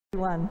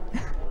Everyone,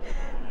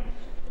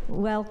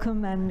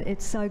 welcome, and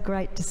it's so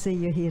great to see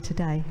you here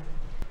today.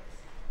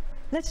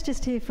 Let's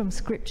just hear from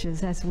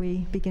scriptures as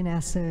we begin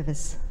our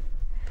service.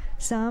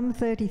 Psalm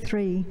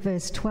 33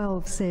 verse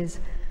 12 says,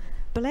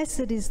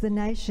 "Blessed is the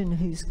nation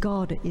whose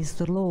God is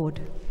the Lord,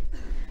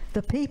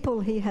 the people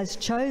he has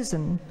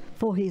chosen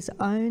for his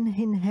own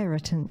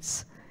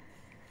inheritance."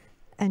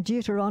 And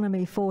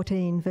Deuteronomy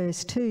 14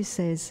 verse 2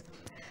 says,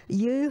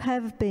 "You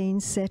have been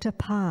set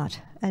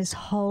apart as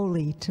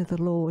holy to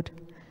the Lord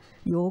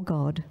your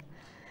God,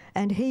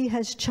 and he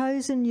has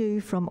chosen you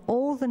from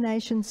all the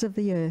nations of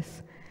the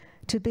earth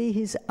to be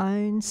his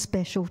own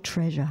special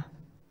treasure."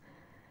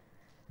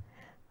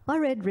 I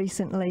read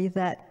recently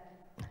that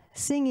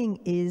singing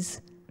is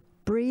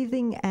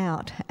breathing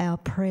out our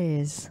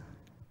prayers.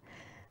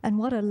 And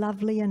what a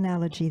lovely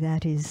analogy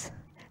that is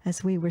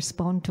as we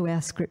respond to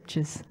our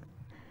scriptures.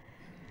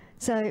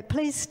 So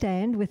please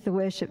stand with the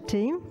worship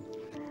team.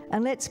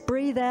 And let's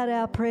breathe out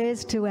our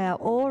prayers to our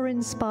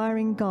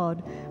awe-inspiring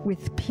God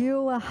with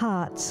pure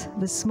hearts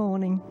this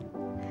morning.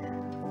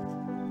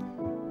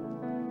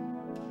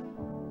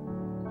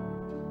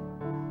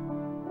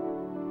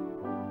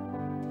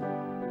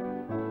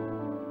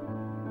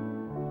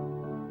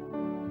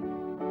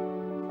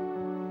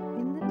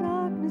 In the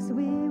darkness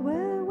we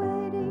were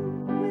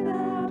waiting,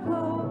 without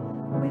hope,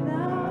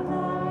 without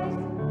light,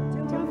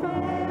 till from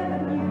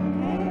heaven you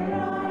came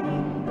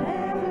riding.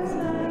 There was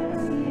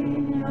mercy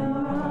in your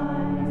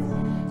eyes,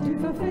 to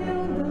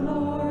fulfill the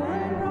law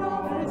and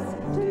prophets.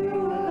 To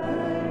a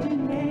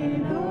virgin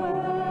came the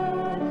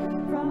word,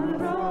 from the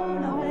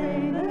throne of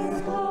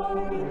endless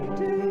glory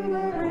to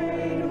a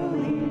cradle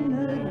in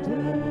the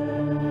dirt.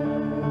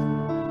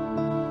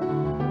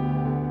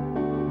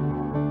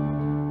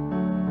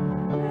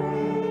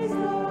 Praise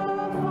the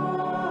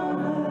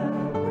Father,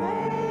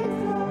 praise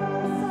the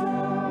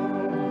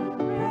Son,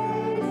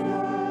 praise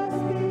the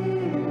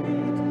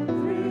Spirit,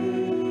 three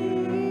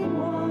in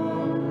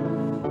one.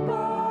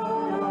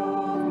 God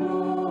of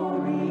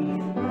glory,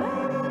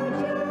 majesty,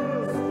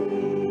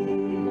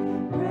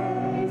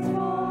 praise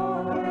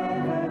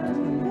forever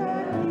to the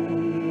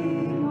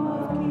King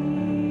of Kings.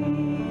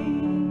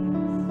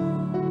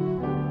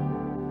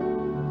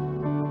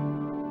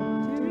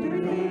 To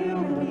reveal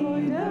the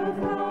kingdom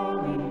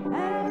coming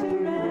and to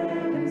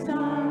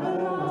reconcile the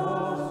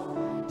lost,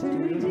 to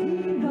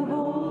redeem the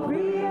whole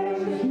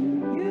creation,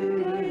 you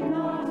did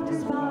not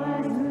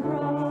despise the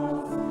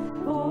cross.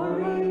 For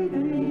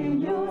even in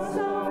your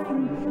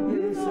suffering,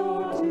 you saw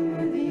to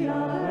the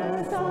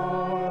other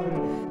side,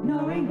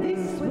 knowing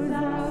this was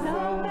our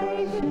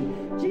salvation.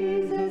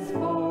 Jesus,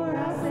 for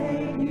our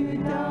sake you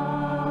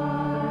died.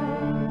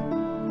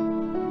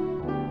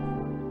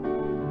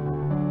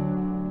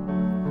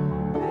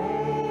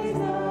 Praise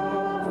the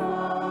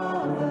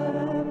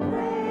Father,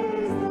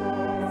 praise the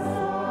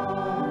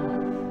Son,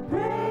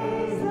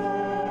 praise the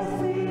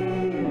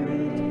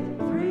Spirit,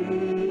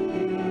 three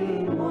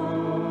in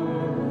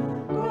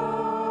one.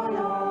 God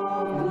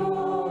of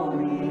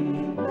glory,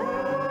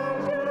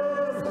 majesty,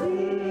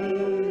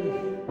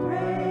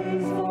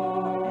 praise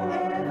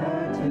forever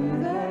to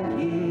the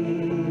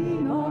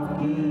King of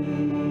Kings.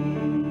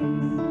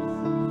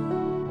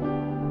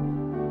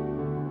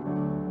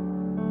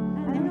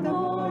 And the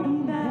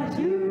morning that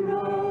you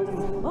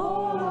rose,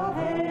 all of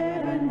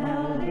heaven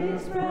held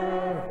its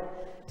breath,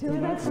 till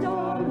that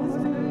storm was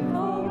moved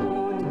for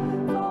good,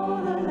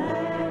 for the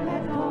Lamb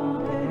had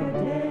conquered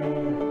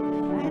death.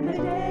 And the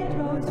dead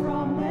rose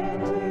from their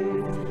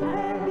tombs,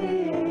 and the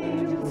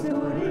angels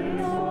stood in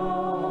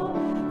awe,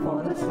 for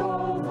the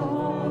souls of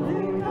all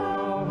who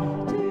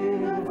come to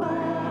the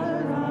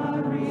Father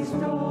are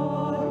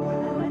restored.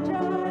 And the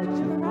Church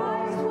of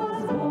Christ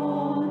was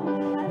born,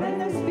 and then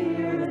the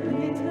Spirit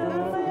lit the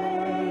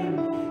flame.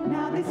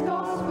 Now this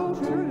gospel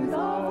truth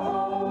of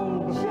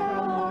old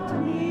shall not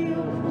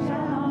kneel,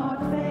 shall not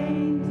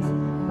faint,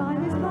 but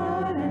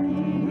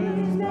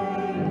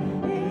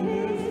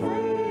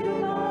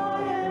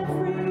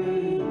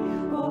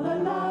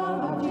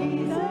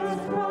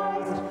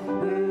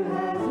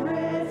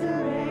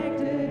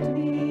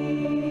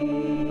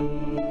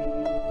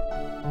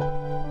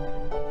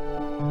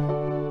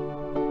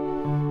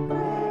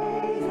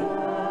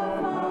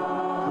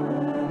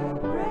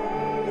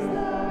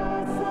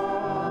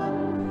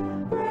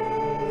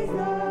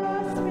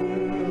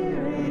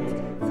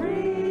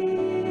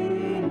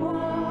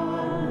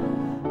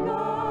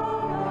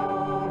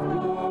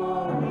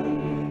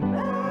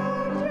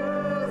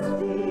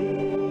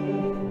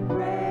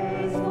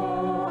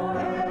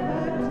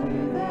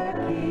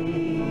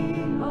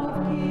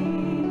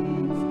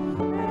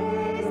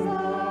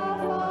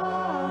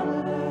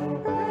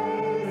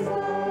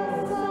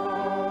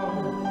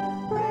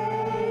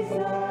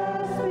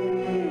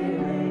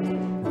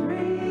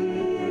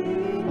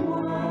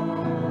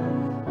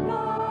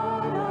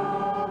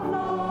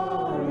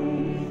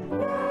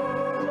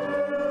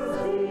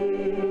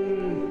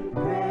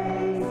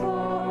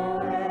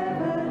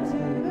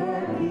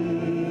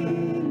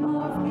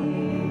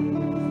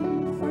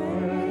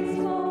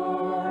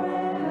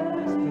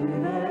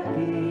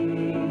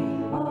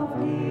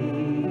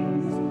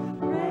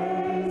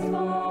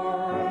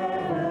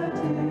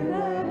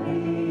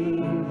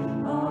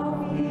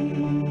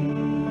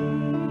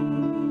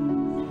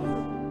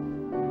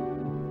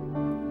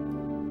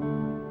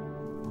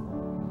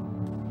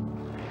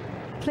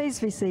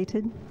Please be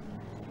seated.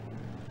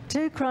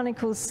 2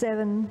 Chronicles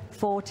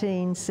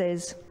 7:14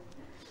 says,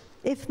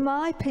 "If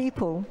my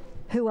people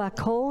who are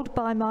called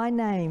by my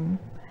name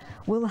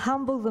will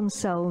humble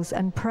themselves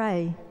and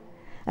pray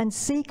and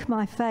seek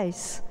my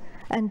face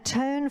and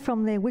turn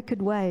from their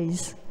wicked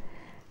ways,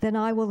 then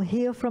I will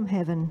hear from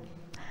heaven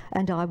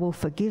and I will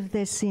forgive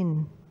their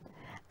sin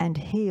and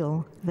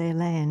heal their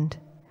land."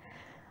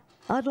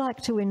 I'd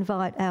like to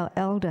invite our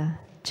elder,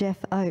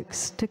 Jeff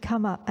Oakes, to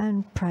come up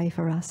and pray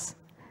for us.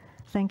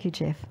 Thank you,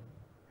 Jeff.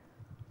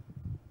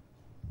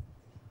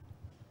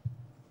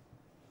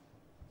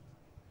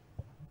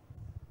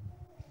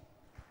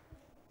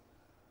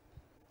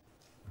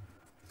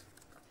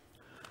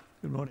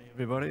 Good morning,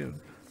 everybody.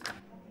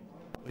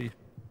 We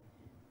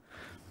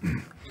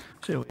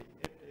empty our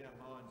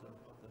minds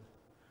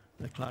of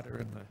the clutter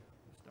and the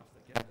stuff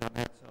that goes on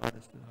outside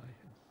us today,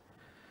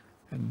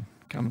 and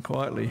come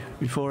quietly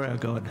before our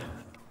God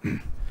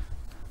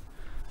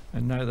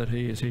and know that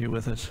He is here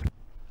with us,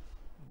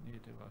 near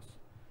to us,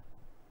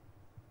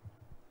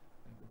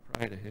 and we'll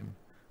pray to Him.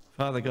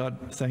 Father God,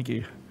 thank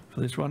you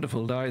for this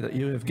wonderful day that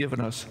you have given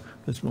us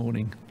this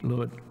morning,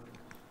 Lord.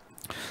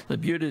 The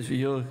beauties of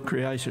your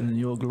creation and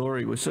your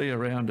glory we see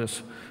around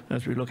us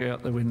as we look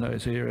out the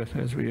windows here,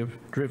 as we have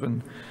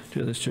driven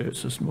to this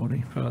church this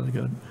morning. Father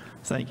God,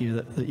 thank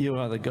you that you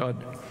are the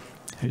God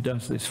who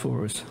does this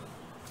for us.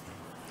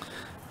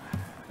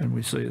 And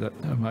we see that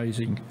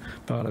amazing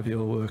part of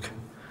your work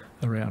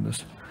around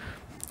us.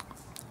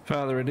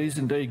 Father, it is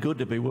indeed good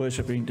to be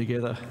worshipping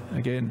together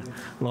again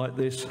like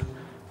this,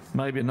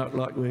 maybe not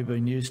like we've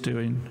been used to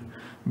in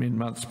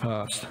months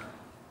past,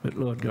 but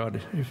Lord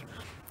God, if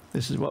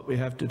this is what we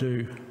have to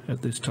do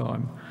at this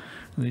time,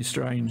 in these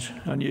strange,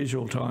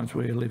 unusual times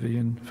we're living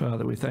in,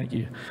 Father, we thank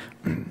you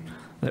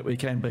that we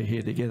can be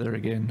here together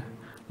again,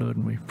 Lord,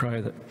 and we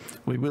pray that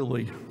we will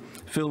be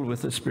filled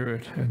with the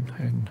Spirit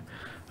and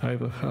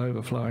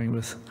overflowing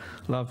with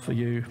love for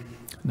you,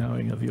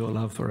 knowing of your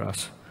love for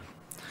us.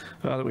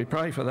 Father, we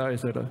pray for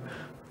those that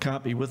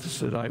can't be with us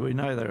today. We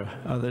know there are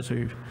others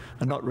who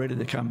are not ready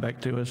to come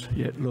back to us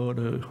yet, Lord,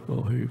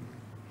 or who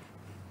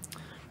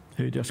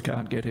just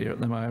can't get here at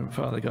the moment,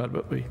 Father God.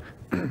 But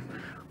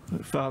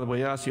Father,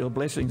 we ask your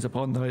blessings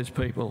upon those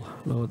people,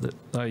 Lord, that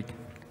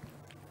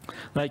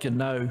they can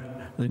know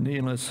the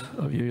nearness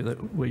of you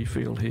that we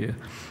feel here.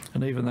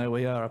 And even though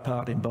we are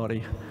apart in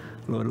body,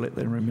 Lord, let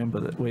them remember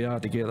that we are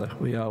together,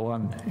 we are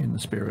one in the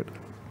Spirit.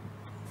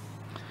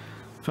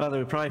 Father,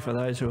 we pray for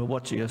those who are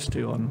watching us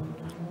too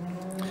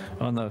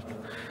on the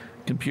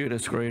computer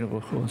screen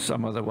or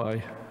some other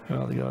way,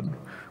 Father God.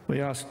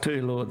 We ask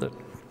too, Lord, that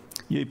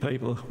you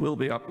people will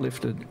be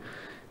uplifted.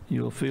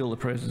 You'll feel the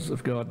presence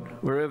of God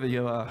wherever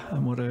you are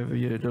and whatever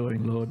you're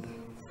doing, Lord.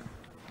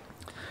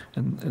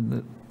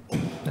 And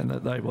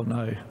that they will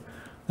know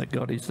that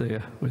God is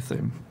there with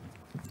them.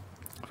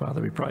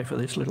 Father, we pray for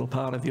this little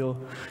part of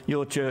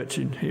your church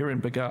here in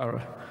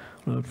Bargara,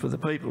 Lord, for the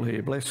people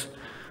here. Bless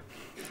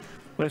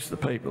the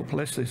people,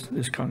 bless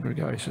this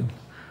congregation,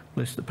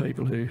 bless the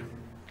people who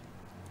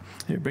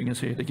bring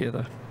us here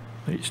together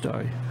each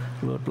day.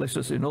 Lord, bless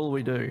us in all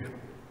we do.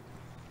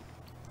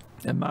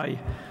 And may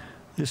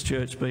this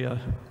church be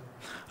a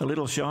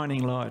little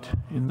shining light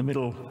in the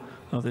middle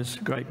of this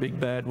great big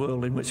bad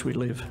world in which we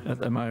live at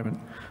the moment,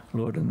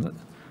 Lord, and that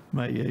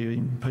may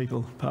even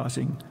people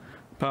passing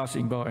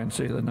by and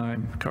see the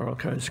name Coral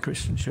Coast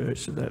Christian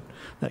Church,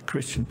 that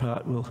Christian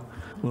part will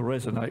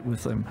resonate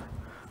with them,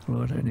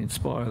 Lord, and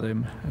inspire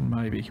them and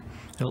maybe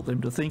help them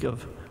to think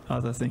of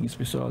other things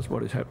besides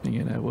what is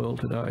happening in our world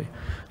today.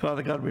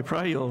 Father God, we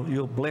pray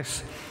you'll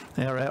bless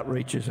our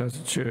outreaches as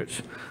a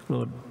church,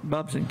 Lord,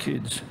 Bubs and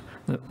Kids,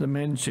 the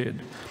Men's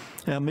Shed,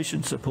 our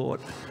mission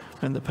support,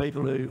 and the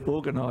people who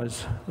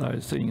organise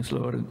those things,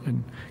 Lord,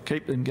 and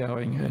keep them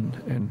going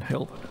and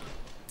help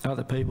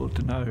other people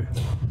to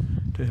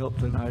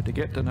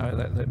get to know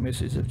that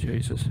message of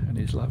Jesus and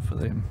his love for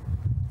them.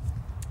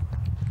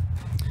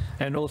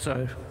 And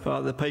also,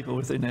 Father, the people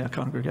within our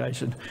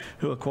congregation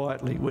who are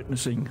quietly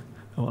witnessing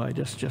away,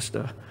 just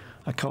a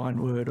kind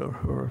word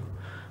or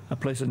a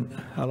pleasant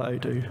hello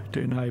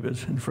to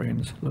neighbours and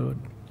friends, Lord.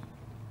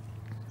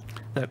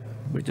 That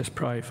we just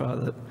pray,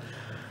 Father,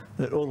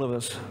 that all of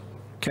us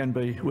can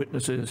be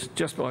witnesses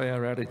just by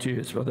our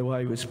attitudes, by the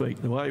way we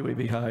speak, the way we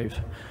behave.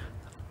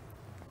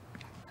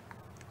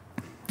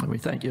 And we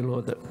thank you,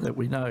 Lord, that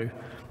we know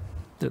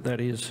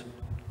that is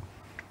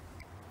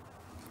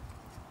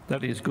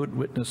good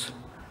witness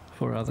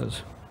for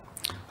others.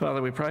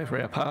 Father, we pray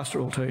for our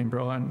pastoral team,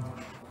 Brian,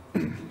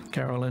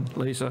 Carolyn,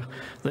 Lisa,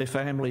 their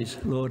families,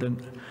 Lord,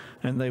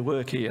 and their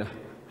work here,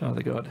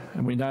 Father God.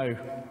 And we know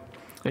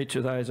each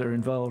of those are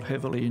involved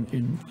heavily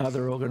in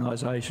other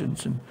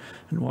organisations and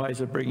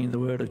ways of bringing the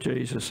word of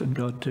Jesus and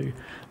God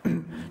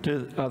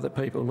to other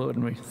people, Lord.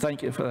 And we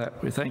thank you for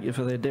that. We thank you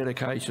for their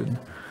dedication,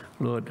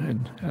 Lord,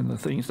 and the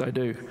things they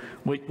do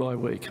week by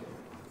week.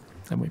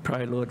 And we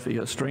pray, Lord, for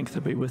your strength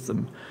to be with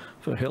them,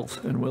 for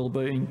health and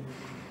well-being,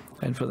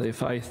 and for their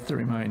faith to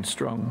remain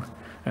strong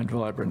and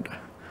vibrant.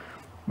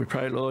 We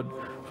pray, Lord,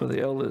 for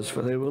the elders,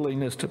 for their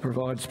willingness to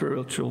provide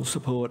spiritual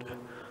support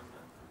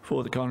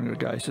for the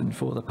congregation,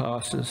 for the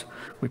pastors.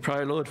 We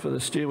pray, Lord, for the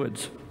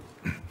stewards,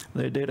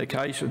 their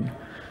dedication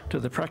to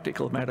the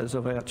practical matters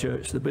of our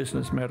church, the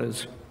business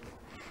matters.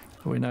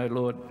 We know,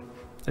 Lord,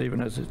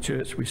 even as a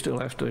church, we still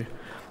have to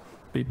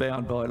be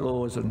bound by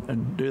laws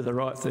and do the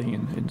right thing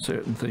in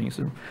certain things,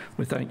 and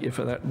we thank you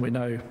for that, and we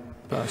know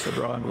Pastor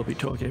Brian will be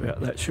talking about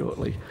that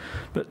shortly.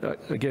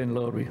 But again,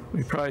 Lord,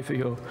 we pray for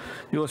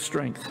your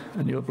strength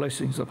and your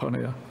blessings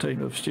upon our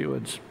team of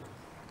stewards.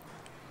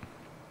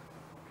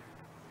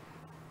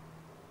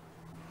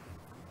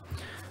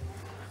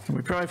 And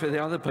we pray for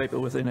the other people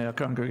within our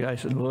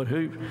congregation, Lord,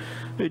 who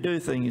do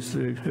things,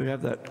 who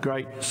have that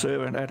great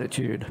servant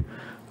attitude,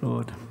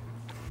 Lord,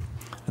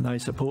 and they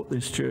support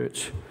this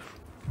church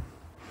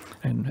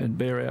and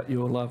bear out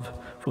your love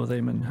for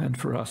them and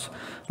for us.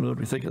 Lord,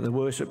 we think of the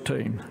worship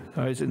team,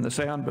 those in the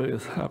sound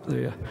booth up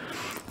there,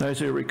 those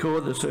who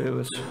record the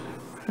service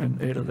and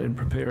edit and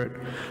prepare it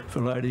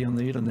for loading on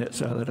the internet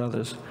so that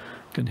others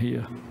can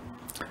hear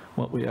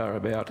what we are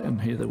about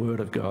and hear the word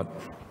of God.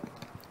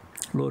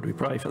 Lord, we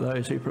pray for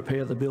those who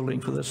prepare the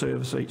building for the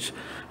service each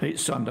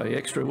Sunday.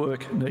 Extra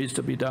work needs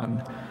to be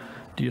done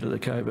due to the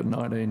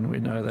COVID-19. We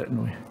know that,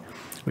 and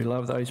we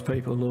love those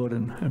people, Lord,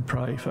 and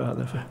pray,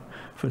 Father,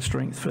 for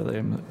strength for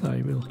them, that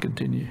they will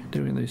continue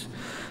doing this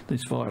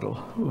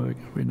vital work.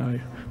 We know,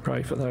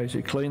 pray for those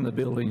who clean the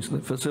buildings, the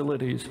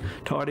facilities,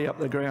 tidy up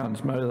the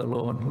grounds, mow the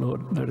lawn.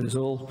 Lord, that is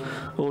all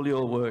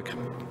your work.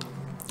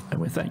 And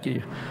we thank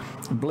you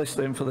and bless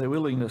them for their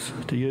willingness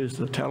to use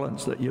the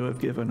talents that you have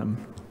given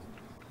them.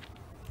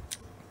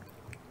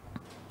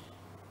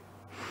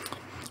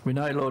 We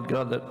know, Lord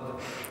God, that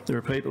there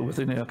are people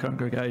within our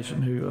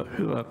congregation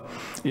who are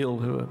ill,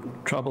 who are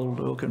troubled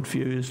or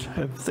confused,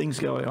 have things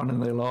going on in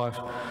their life,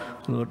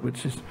 Lord,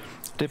 which is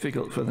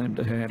difficult for them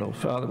to handle.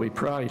 Father, we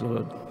pray,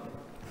 Lord,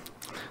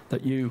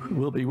 that you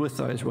will be with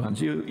those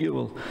ones. You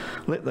will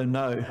let them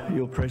know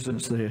your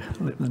presence there,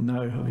 let them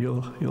know of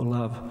your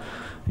love,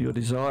 your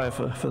desire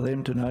for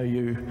them to know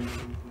you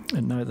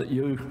and know that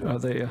you are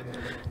there.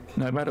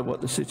 No matter what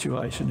the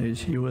situation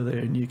is, you are there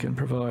and you can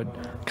provide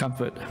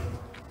comfort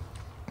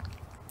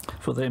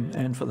for them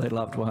and for their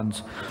loved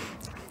ones.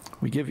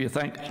 We give you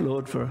thanks,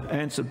 Lord, for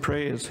answered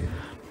prayers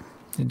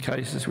in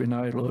cases we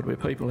know, Lord, where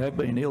people have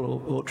been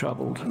ill or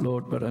troubled,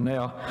 Lord, but are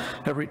now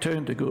have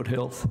returned to good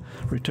health,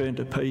 returned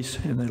to peace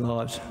in their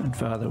lives. And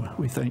Father,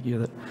 we thank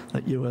you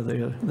that you are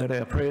there, that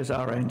our prayers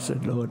are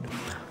answered, Lord,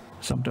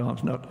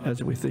 sometimes not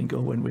as we think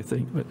or when we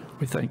think, but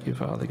we thank you,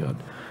 Father God,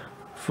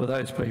 for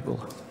those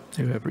people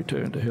who have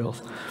returned to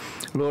health.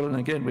 Lord, and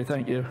again, we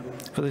thank you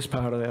for this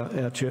part of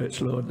our church,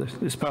 Lord,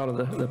 this part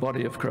of the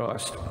body of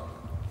Christ.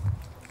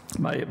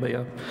 May it be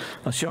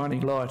a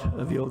shining light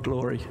of your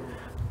glory.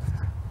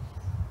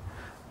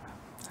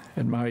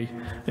 And may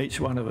each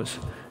one of us,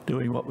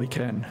 doing what we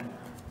can,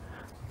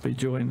 be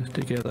joined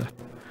together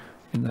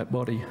in that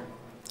body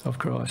of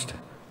Christ,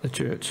 the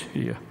church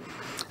here.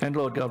 And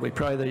Lord God, we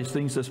pray these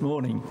things this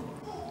morning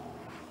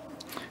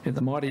in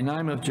the mighty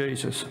name of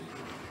Jesus,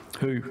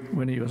 who,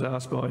 when he was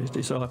asked by his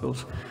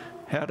disciples,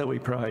 how do we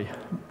pray,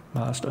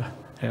 Master?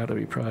 How do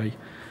we pray?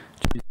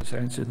 Jesus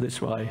answered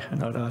this way,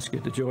 and I'd ask you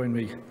to join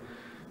me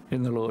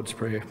in the Lord's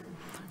Prayer.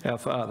 Our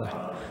Father,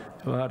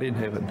 who art in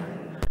heaven,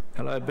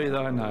 hallowed be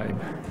thy name.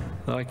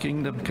 Thy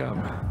kingdom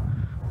come,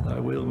 thy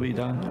will be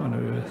done on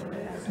earth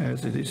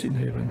as it is in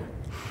heaven.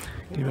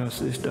 Give us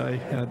this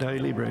day our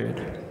daily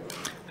bread.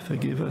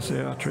 Forgive us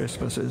our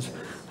trespasses,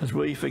 as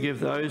we forgive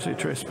those who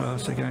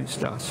trespass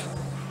against us.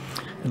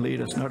 And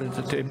lead us not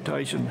into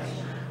temptation,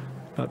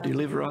 but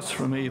deliver us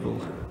from evil.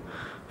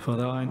 For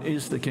thine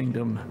is the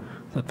kingdom,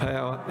 the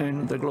power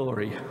and the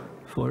glory,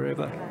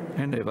 forever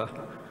and ever.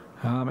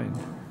 Amen.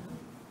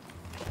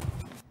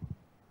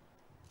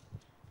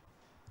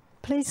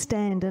 Please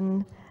stand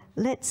and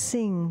let's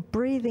sing,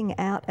 breathing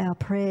out our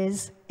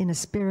prayers in a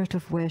spirit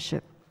of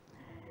worship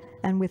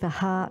and with a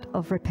heart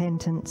of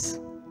repentance.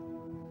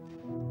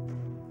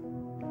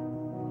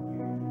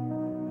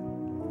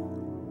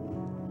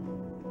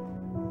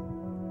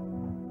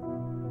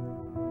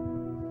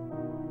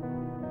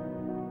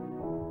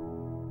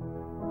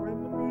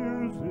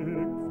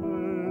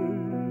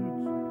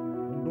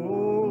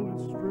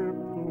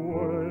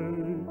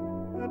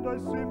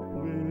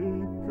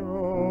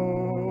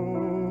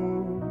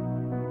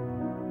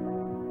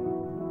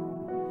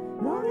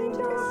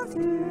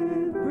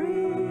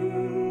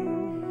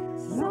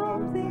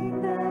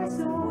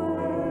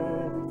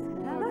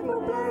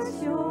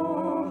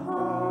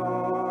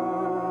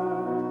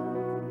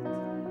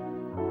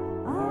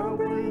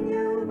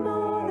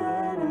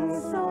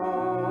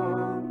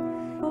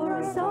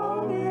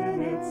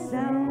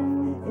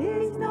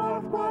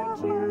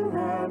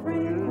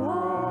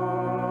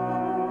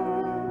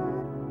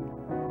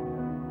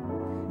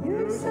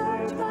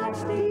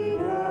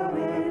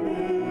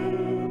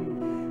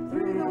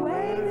 Through the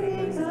way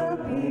things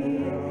appear.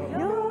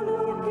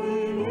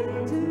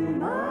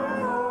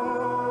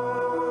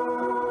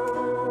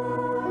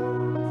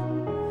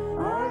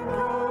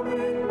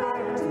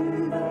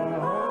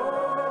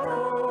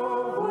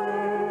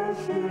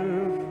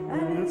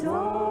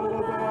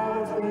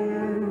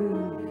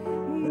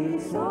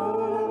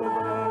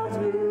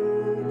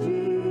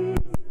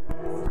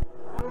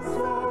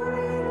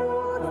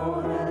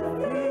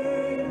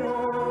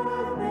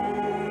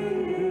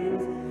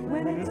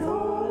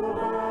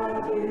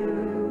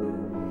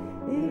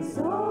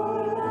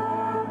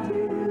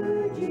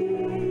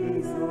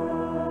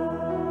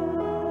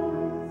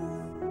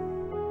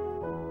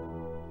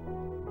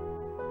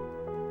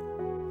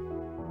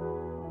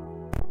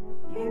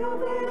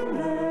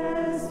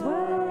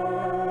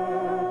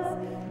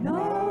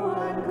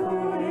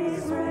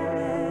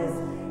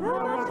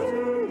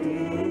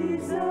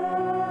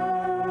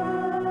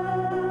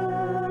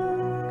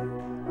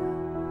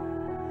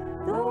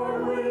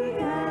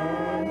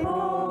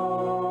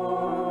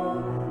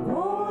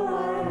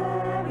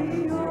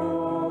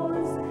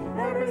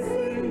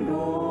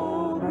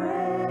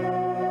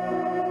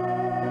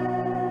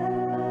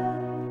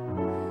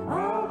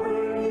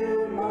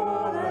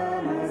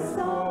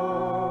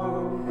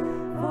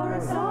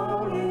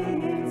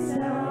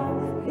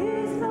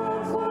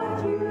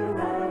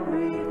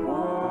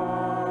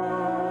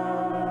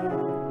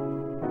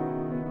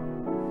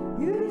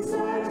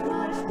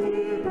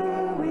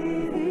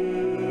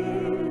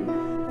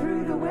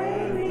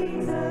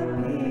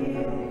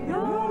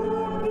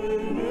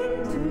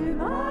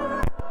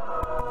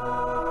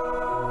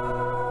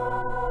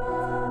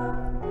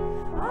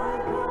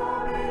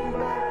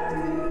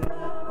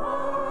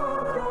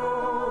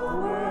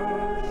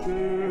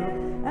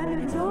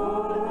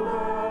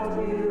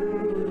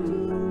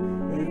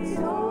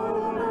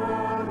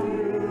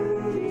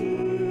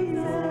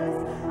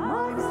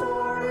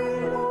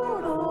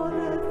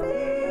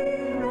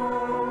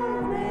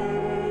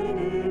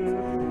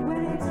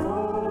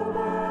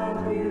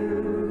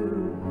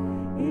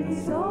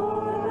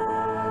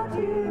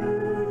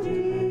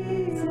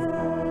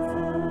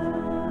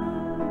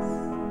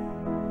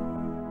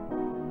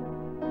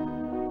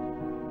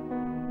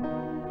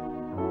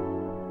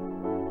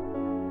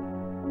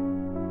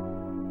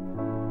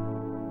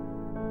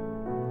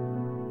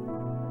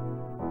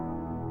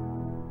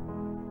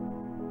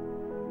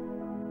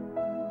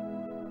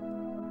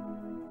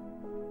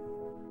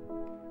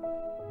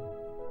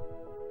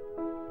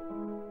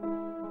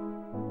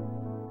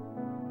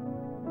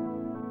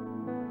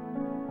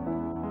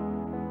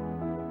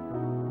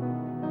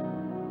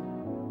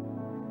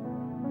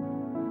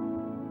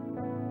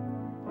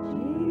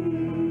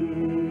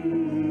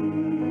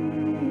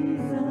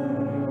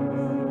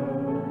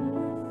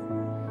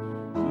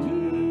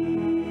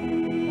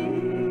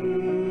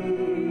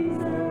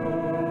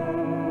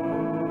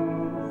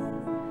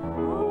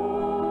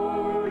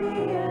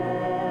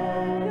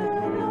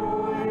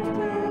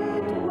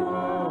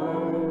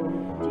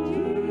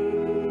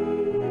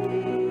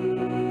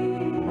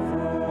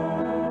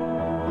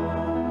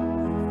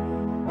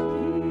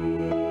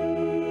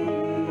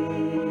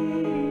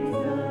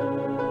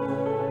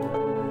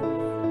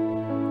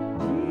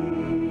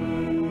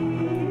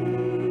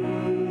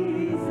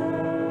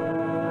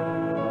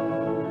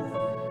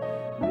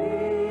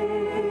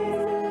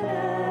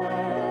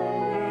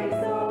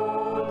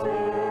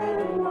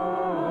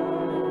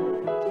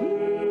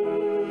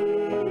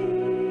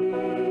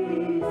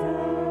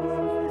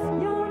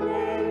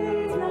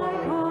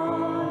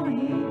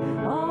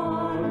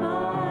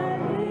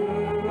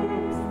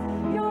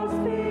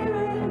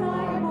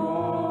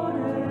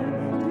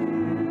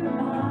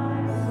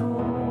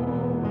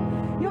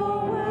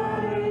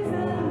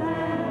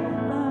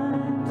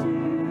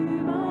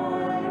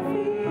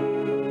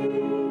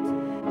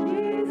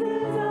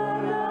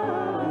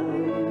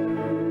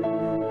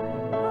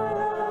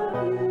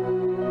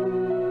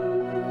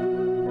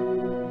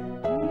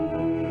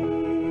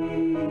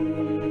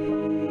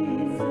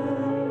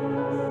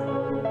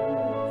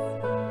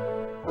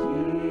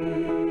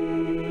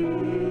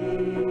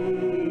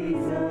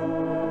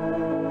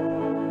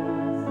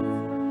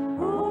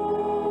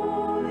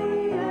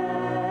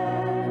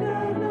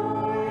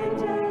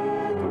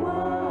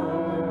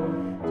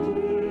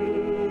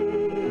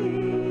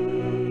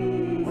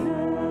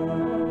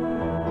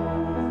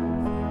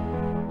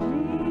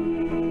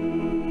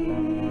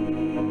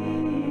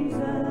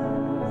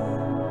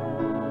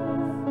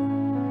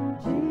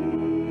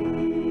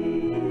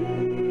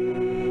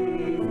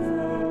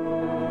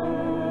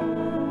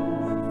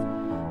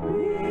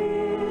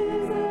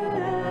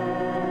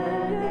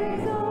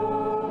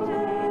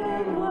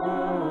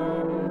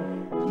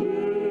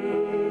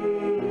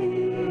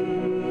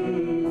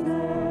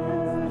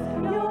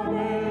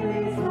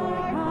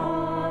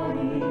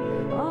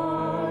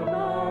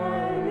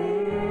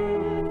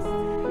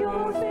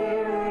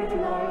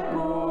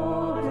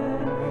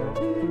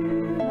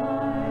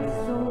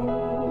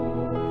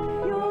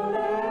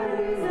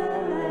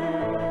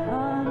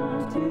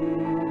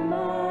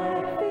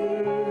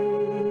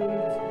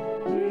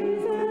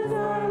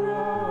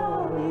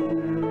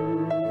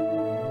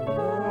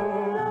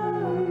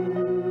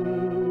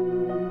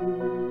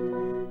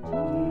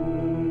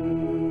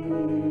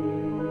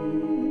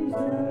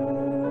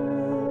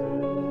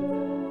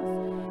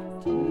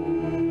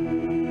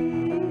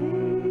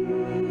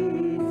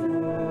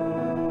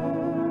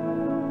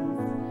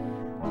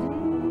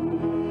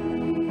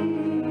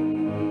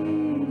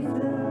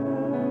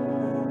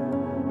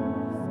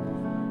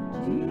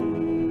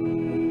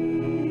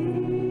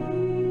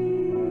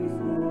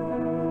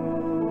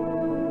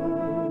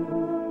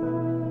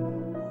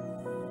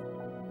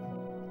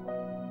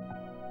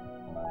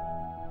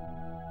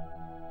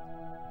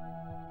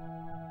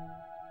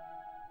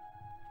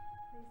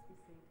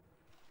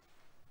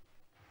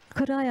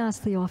 Could I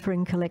ask the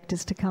offering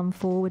collectors to come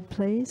forward,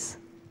 please?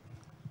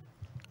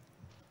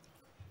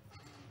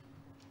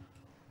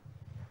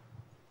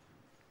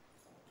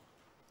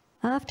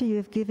 After you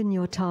have given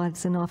your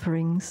tithes and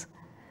offerings,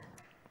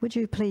 would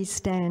you please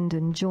stand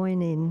and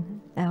join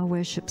in our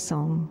worship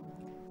song?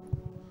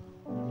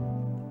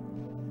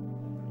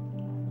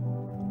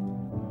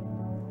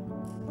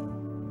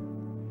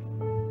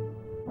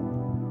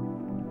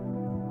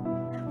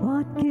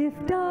 What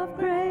gift of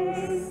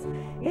grace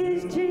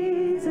is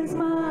Jesus,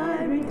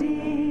 my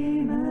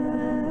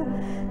Redeemer?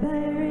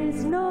 There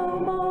is no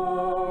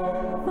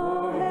more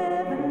for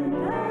heaven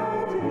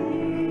now to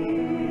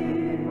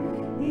hear.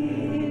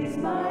 He is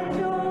my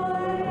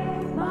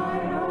joy, my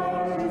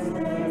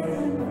righteousness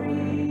and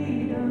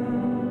freedom,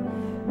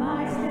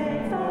 my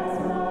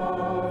steadfast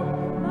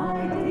love,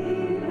 my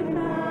deep and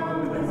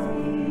boundless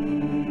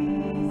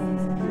peace.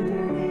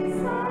 Through this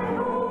my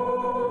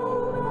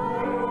hope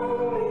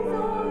is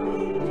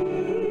only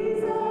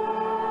Jesus.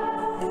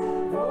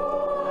 For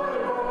my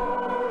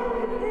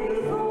life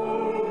is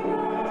holy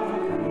not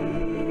to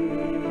his.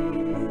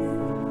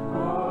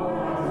 All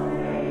how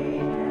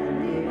strange and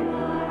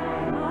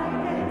divine, I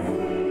can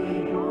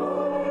see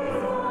all is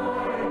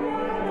mine,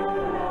 yet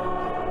not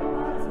I,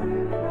 but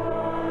through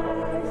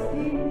Christ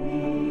in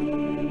me.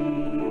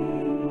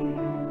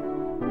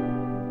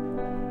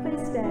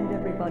 Please stand,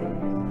 everybody.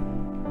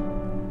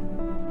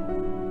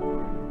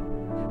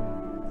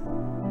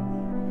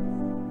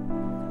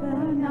 The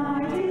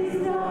night is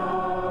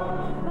dark,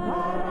 but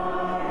I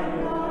am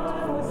not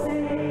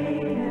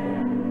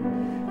forsaken.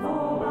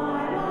 For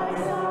by my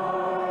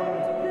side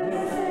the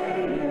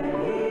Saviour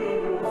He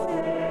will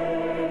stay.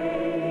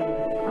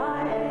 I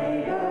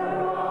labor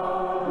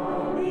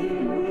on in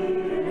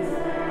weakness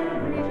and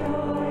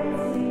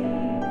rejoicing,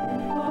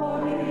 for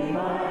in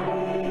my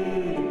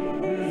need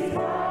His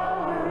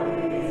power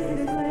is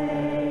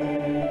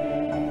displayed.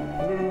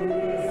 Through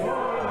this I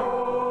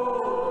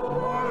hope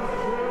my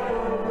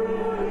shepherd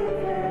will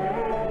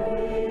defend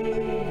me.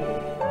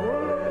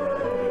 Through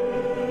the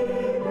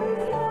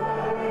deepest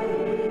night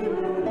He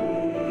will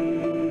lead.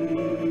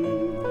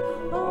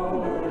 Oh,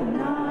 the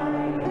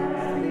night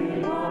has been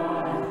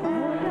won,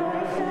 and I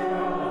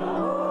shall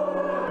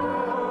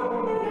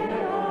overcome, yet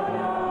not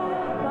I,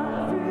 but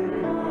through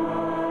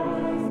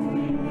Christ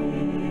in me.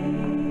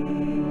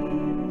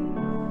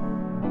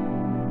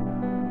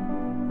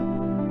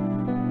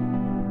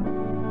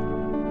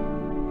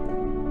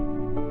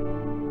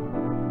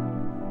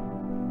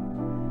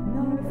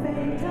 No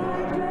fate I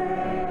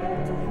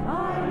dread, I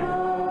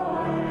know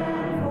I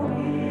am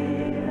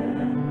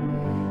forgiven.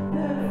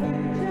 The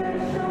future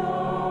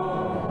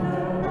sure, the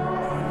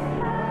price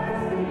has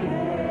been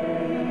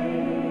paid.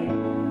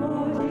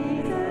 For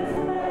Jesus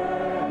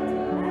bled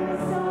and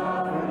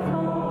suffered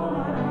for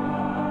my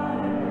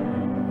pardon,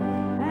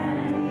 and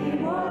He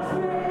was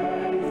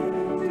raised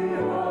to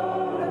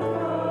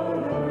overthrow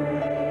the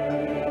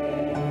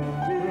grave.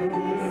 To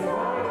this I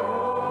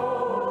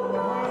hold,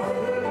 my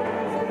sin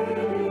has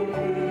been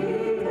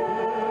defeated.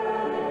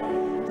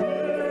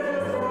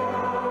 Jesus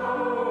now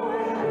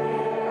and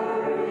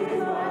ever is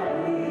my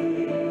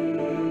plea.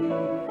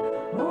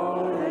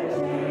 Oh, the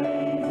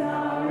chains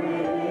are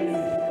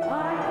released,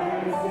 I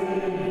can see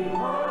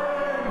I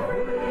am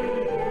free,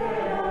 yet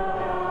not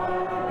I,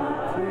 but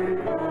through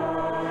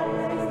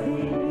Christ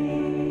in me.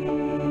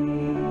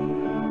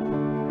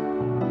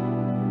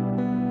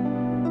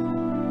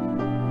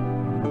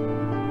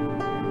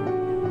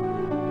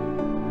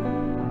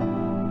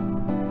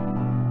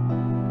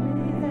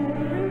 With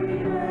every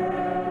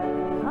breath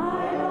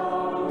I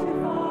long to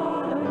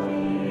follow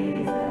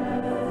Jesus,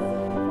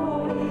 for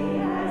He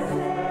has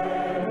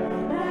said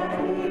that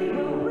He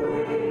will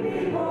bring me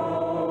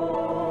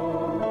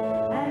home.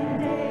 And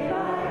day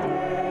by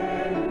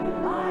day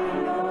I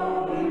know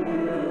He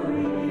will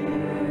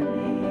renew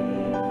me,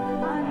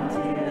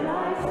 until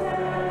I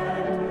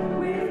stand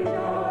with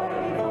joy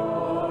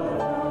before the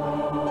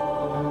throne.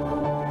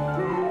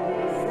 To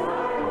this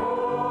I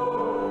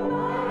hold,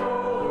 my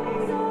hope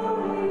is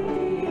only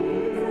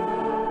Jesus.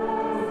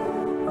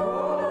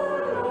 For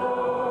the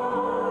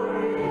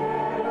glory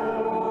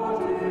evermore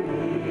to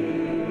Him.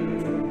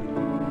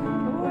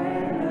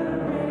 When the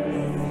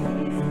race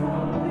is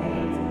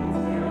complete,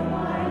 still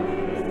my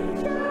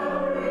lips shall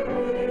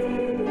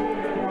repeat,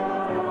 yet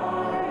not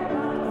I,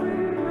 but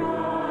through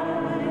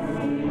Christ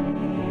in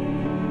me.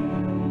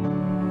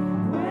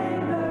 When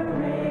the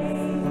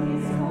race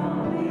is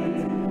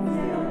complete,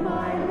 still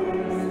my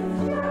lips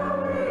shall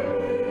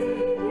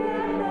repeat,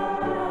 yet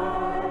not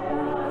I,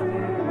 but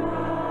through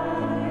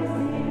Christ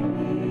in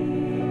me.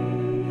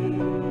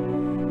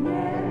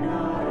 Yet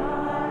not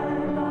I,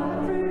 but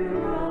through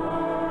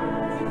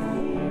Christ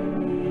in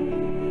me.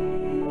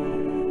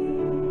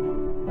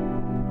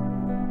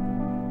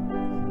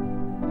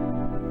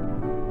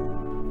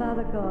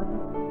 Father God,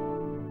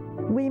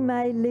 we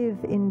may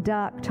live in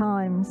dark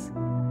times,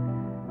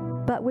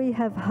 but we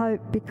have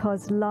hope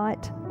because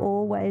light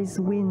always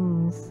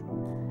wins.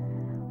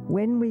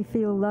 When we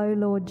feel low,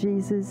 Lord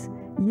Jesus,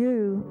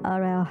 you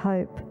are our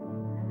hope.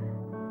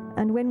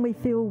 And when we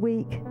feel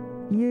weak,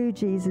 you,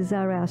 Jesus,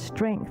 are our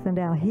strength and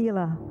our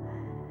healer.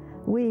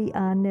 We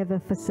are never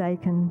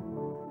forsaken.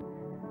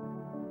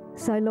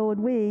 So, Lord,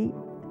 we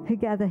who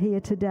gather here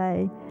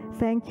today,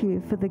 thank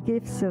you for the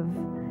gifts of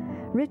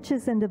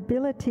riches and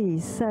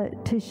abilities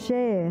to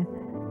share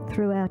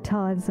through our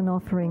tithes and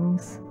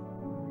offerings.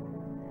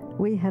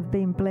 We have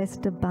been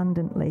blessed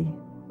abundantly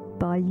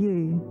by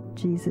you,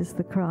 Jesus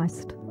the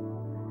Christ.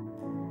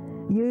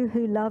 You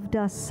who loved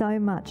us so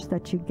much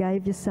that you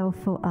gave yourself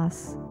for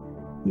us,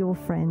 your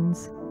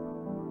friends.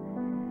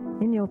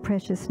 In your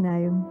precious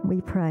name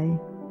we pray.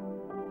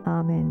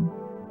 Amen.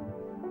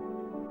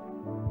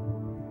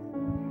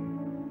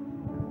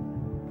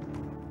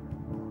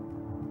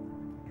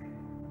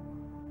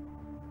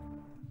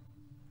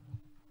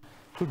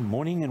 Good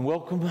morning and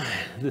welcome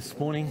this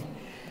morning.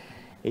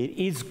 It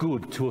is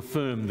good to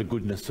affirm the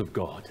goodness of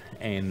God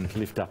and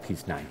lift up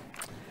his name.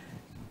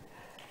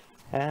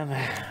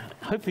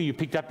 Hopefully you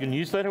picked up your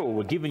newsletter or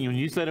were given your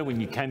newsletter when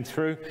you came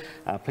through.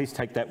 Please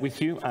take that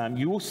with you.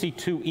 You will see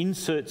two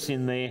inserts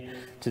in there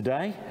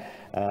today.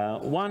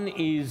 One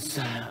is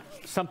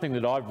something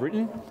that I've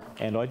written,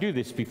 and I do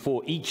this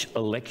before each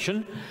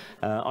election.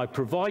 I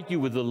provide you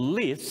with a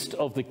list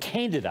of the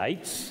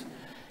candidates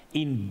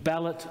in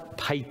ballot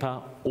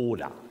paper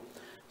order.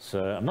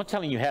 So I'm not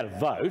telling you how to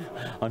vote,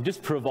 I'm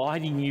just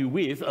providing you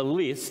with a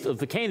list of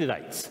the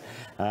candidates.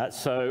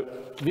 So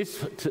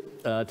this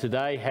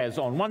today has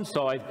on one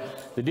side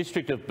the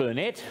district of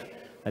Burnett,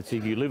 that's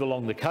if you live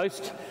along the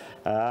coast,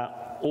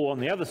 or on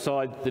the other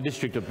side the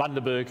district of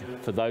Bundaberg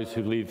for those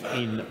who live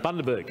in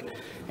Bundaberg.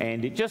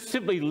 And it just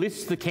simply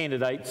lists the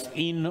candidates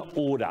in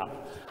order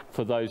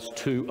for those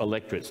two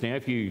electorates. Now,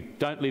 if you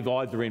don't live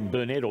either in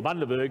Burnett or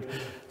Bundaberg,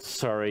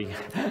 sorry,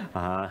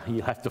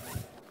 you'll have to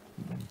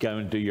go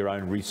and do your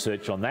own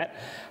research on that.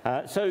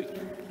 So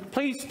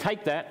please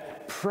take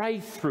that, pray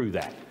through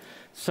that,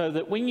 so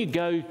that when you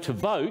go to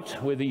vote,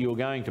 whether you're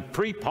going to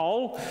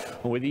pre-poll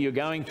or whether you're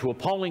going to a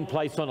polling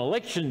place on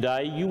election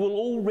day, you will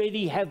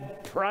already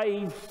have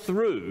prayed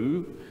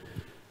through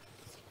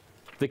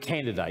the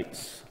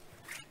candidates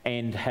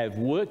and have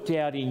worked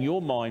out in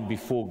your mind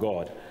before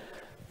God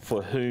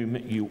for whom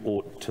you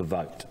ought to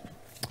vote.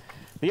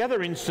 The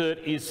other insert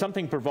is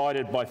something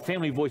provided by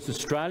Family Voice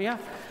Australia.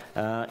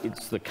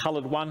 It's the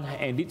coloured one,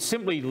 and it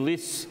simply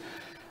lists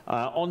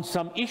on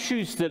some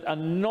issues that are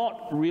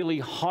not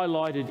really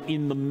highlighted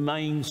in the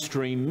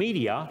mainstream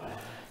media.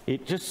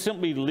 It just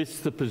simply lists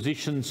the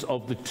positions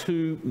of the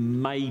two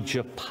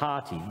major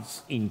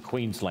parties in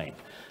Queensland,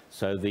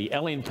 so the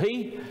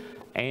LNP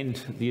and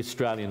the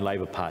Australian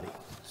Labor Party.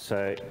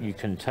 So you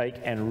can take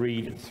and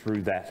read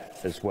through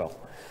that as well.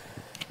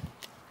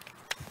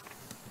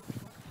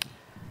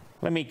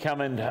 Let me come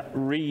and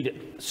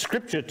read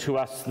scripture to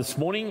us this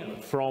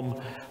morning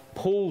from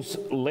Paul's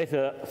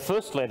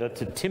first letter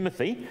to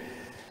Timothy.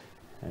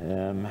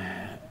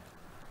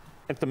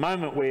 At the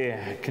moment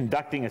we're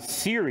conducting a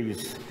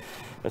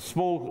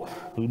small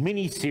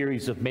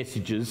mini-series of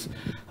messages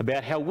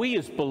about how we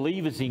as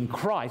believers in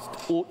Christ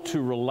ought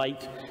to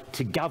relate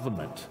to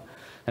government.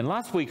 And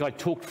last week I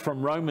talked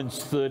from Romans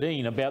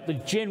 13 about the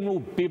general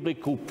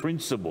biblical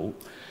principle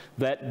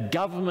that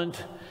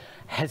government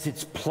has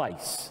its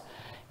place.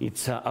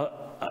 It's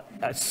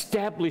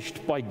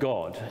established by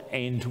God,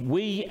 and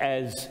we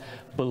as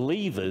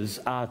believers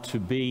are to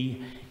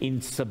be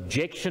in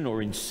subjection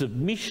or in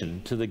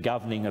submission to the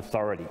governing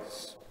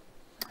authorities.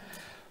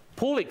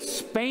 Paul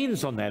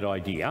expands on that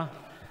idea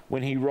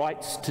when he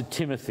writes to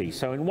Timothy.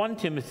 So in 1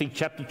 Timothy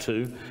chapter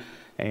 2,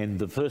 and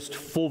the first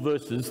 4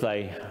 verses,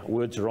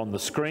 words are on the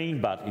screen,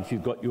 but if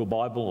you've got your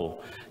Bible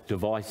or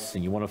device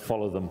and you want to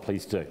follow them,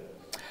 please do.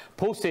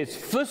 Paul says,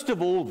 "First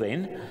of all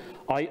then,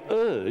 I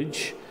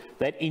urge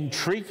that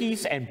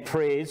entreaties and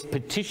prayers,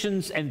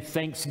 petitions and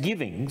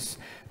thanksgivings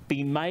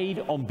be made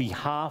on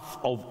behalf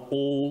of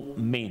all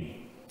men,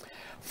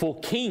 for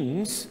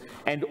kings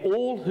and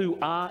all who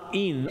are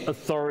in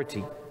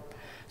authority,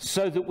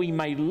 so that we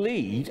may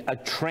lead a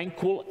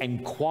tranquil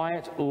and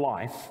quiet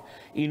life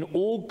in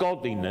all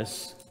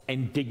godliness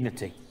and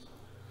dignity.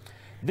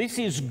 This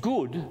is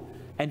good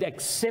and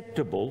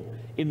acceptable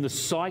in the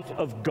sight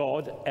of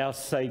God our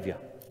Saviour,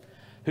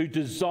 who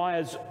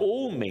desires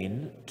all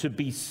men to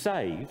be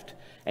saved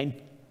and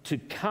to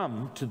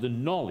come to the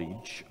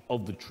knowledge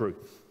of the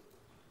truth."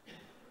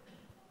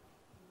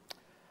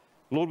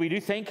 Lord, we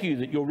do thank you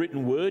that your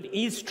written word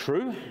is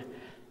true,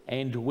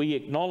 and we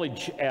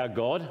acknowledge, our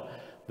God,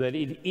 that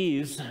it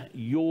is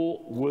your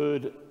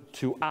word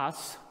to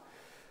us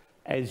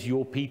as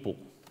your people.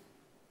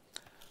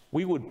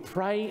 We would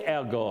pray,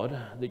 our God,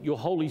 that your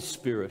Holy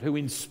Spirit, who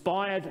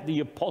inspired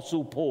the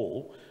Apostle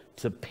Paul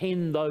to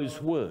pen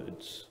those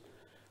words,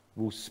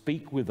 will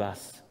speak with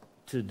us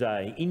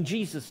today in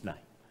Jesus' name,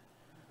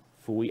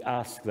 for we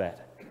ask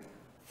that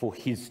for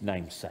his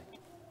name's sake.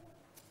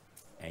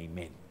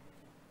 Amen.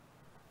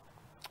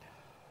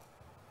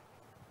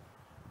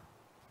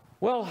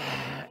 Well,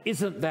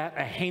 isn't that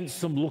a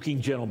handsome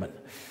looking gentleman?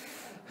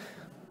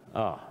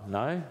 Oh,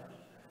 no?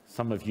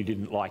 Some of you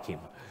didn't like him.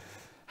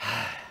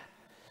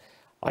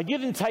 I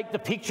didn't take the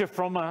picture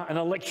from an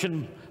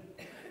election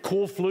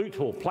corflute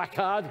or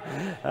placard.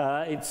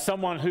 It's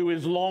someone who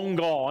is long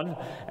gone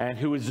and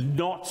who is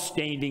not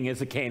standing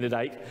as a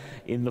candidate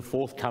in the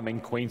forthcoming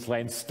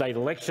Queensland state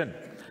election.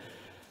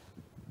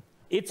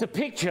 It's a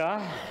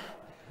picture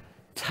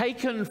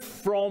taken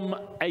from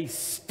a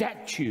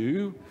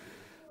statue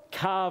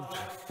carved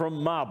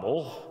from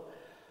marble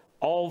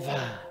of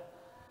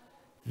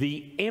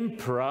the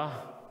Emperor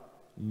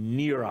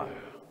Nero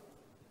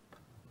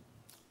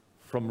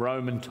from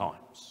Roman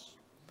times.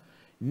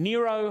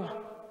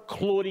 Nero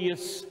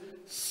Claudius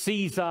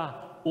Caesar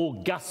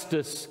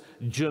Augustus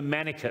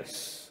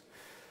Germanicus.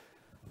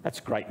 That's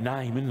a great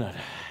name, isn't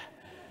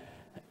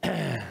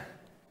it?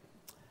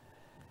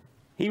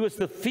 He was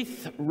the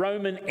 5th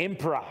Roman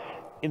emperor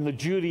in the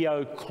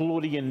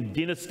Julio-Claudian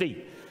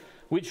dynasty,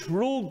 which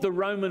ruled the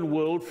Roman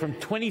world from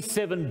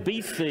 27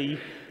 BC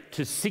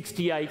to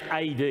 68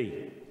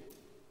 AD.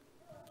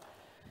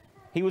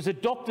 He was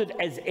adopted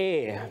as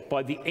heir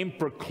by the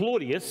Emperor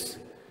Claudius,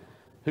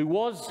 who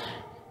was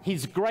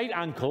his great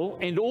uncle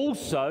and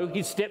also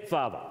his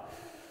stepfather.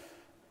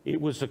 It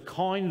was a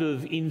kind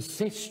of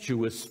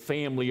incestuous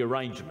family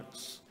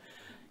arrangements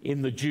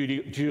in the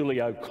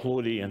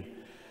Julio-Claudian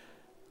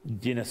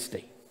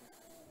dynasty.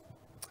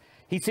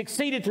 He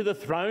succeeded to the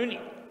throne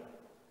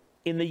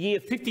in the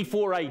year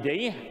 54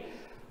 AD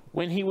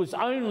when he was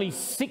only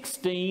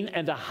 16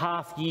 and a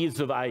half years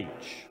of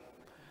age.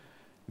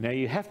 Now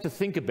you have to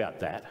think about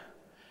that.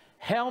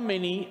 How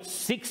many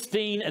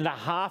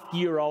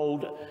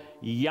 16-and-a-half-year-old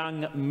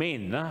young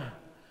men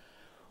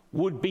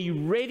would be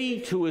ready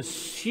to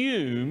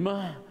assume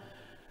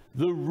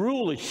the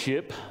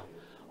rulership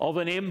of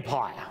an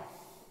empire?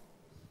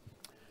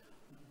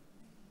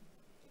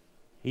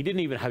 He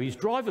didn't even have his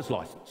driver's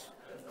license.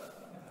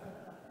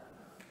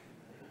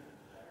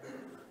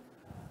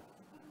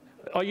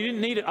 Oh, you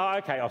didn't need it? Oh,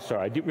 okay. Oh,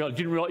 sorry. I didn't realize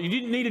you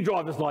didn't need a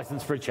driver's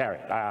license for a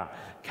chariot.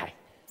 Okay.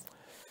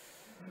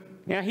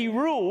 Now, he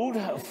ruled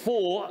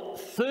for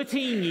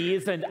 13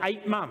 years and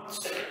 8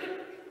 months.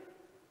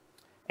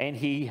 And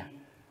he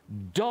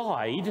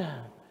died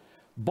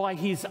by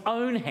his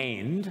own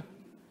hand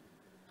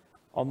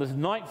on the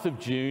 9th of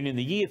June in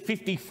the year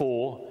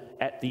 54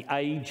 at the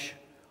age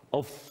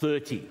of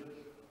 30.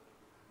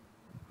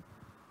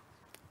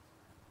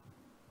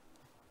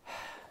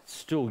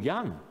 Still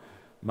young,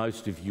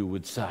 most of you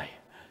would say.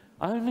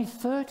 Only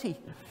 30.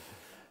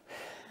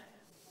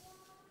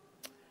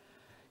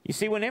 You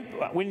see,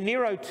 when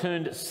Nero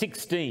turned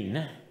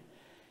 16,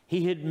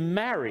 he had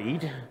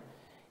married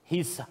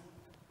his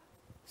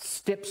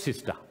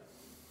stepsister,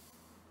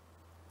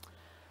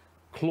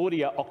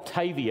 Claudia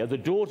Octavia, the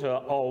daughter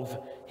of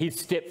his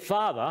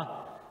stepfather,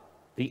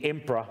 the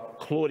Emperor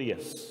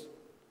Claudius.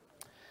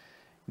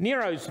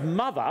 Nero's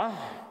mother,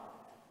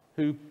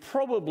 who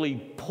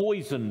probably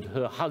poisoned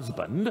her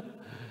husband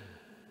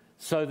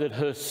so that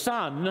her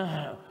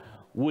son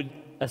would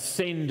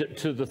ascend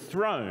to the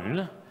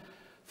throne,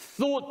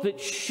 thought that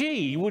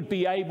she would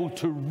be able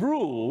to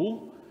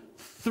rule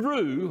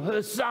through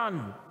her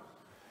son.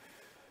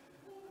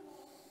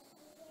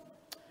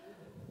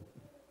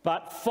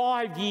 But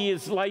 5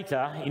 years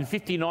later, in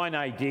 59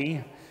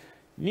 AD,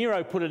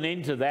 Nero put an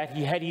end to that.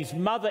 He had his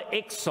mother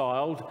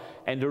exiled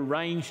and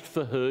arranged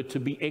for her to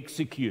be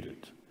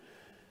executed.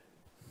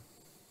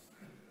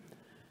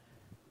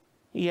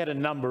 He had a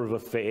number of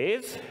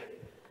affairs,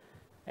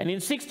 and in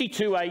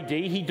 62 AD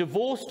he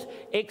divorced,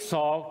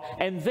 exiled,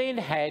 and then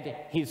had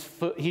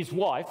his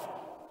wife,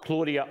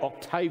 Claudia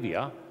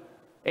Octavia,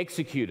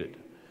 executed.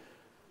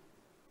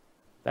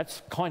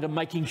 That's kind of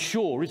making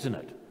sure, isn't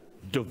it?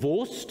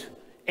 Divorced,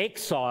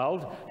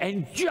 exiled,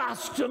 and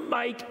just to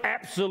make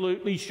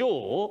absolutely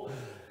sure,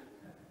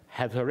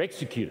 have her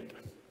executed.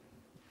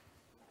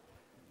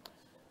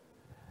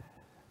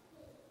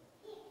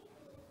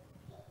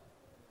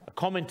 A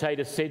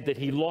commentator said that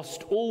he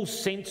lost all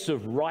sense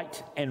of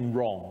right and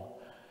wrong,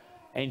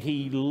 and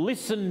he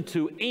listened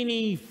to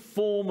any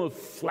form of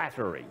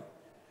flattery.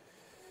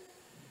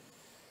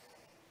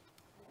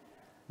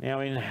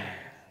 Now, in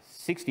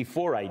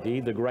 64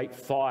 AD, the Great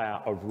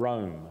Fire of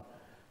Rome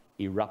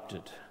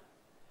erupted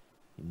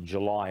in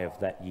July of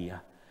that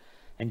year,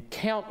 and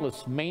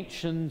countless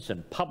mansions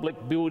and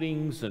public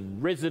buildings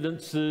and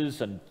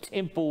residences and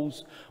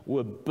temples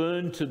were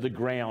burned to the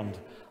ground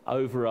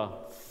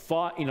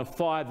in a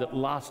fire that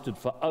lasted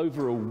for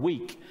over a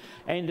week.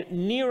 And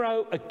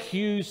Nero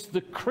accused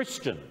the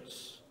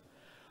Christians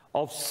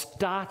of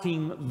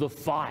starting the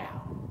fire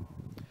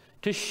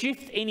to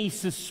shift any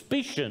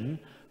suspicion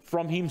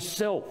from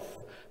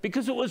himself,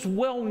 because it was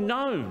well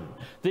known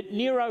that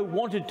Nero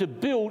wanted to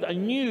build a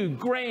new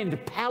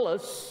grand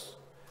palace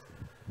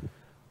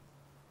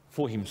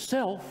for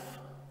himself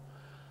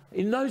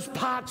in those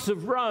parts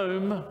of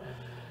Rome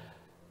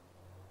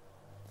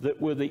that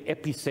were the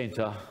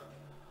epicenter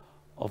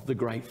of the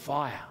Great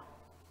Fire.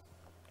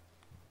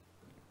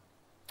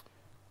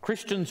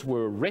 Christians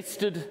were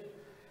arrested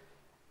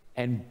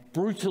and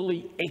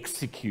brutally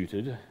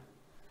executed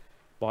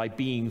by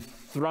being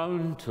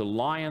thrown to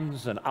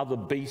lions and other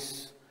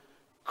beasts,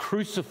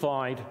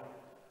 crucified,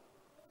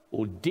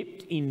 or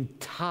dipped in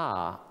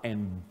tar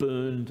and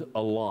burned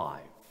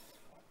alive.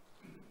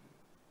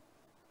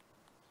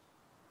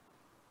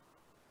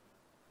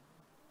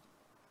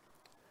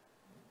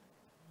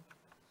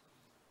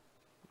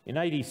 In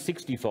AD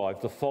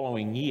 65, the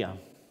following year,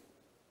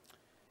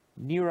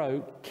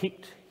 Nero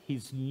kicked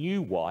his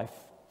new wife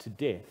to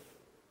death.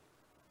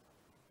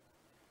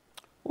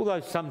 Although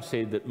some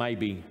said that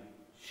maybe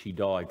she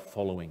died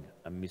following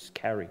a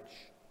miscarriage.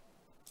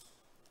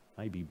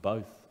 Maybe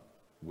both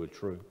were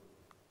true.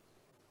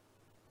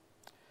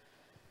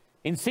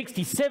 In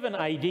 67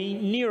 AD,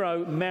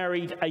 Nero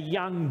married a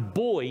young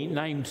boy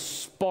named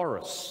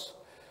Sporus,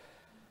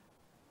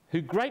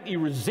 who greatly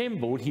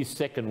resembled his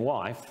second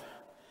wife.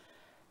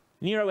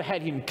 Nero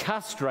had him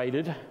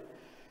castrated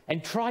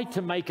and tried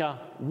to make a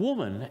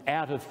woman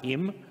out of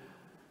him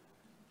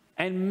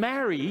and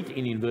married,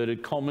 in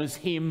inverted commas,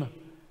 him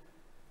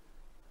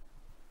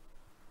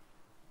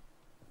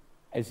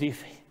as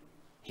if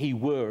he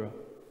were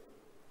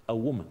a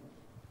woman.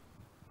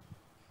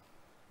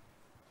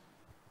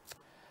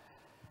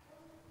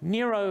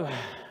 Nero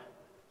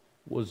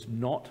was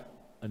not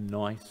a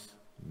nice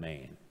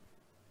man.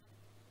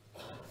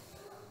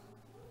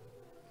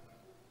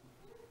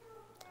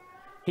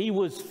 He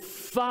was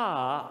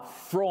far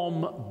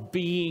from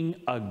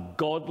being a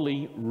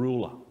godly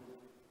ruler,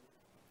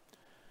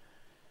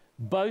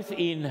 both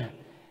in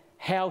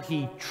how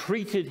he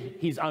treated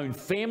his own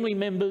family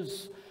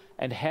members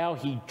and how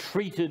he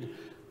treated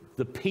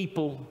the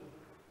people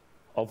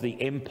of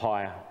the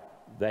empire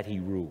that he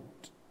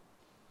ruled.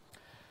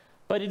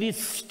 But it is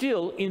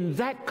still in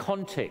that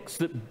context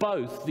that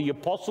both the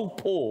Apostle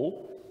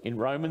Paul in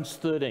Romans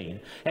 13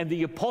 and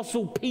the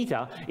Apostle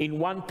Peter in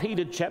 1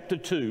 Peter chapter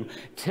 2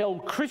 tell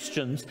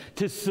Christians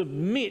to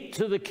submit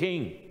to the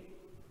king.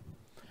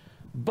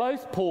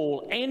 Both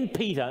Paul and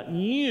Peter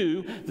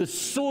knew the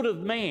sort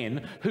of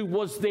man who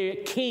was their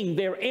king,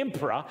 their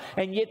emperor,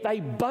 and yet they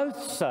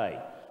both say,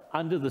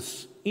 under the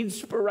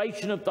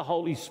inspiration of the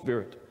Holy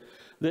Spirit,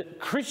 that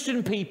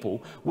Christian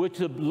people were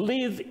to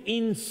live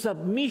in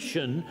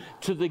submission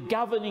to the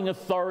governing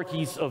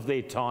authorities of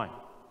their time.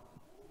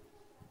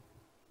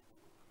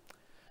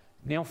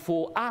 Now,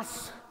 for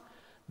us,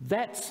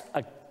 that's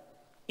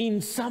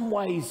in some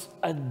ways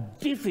a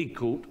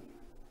difficult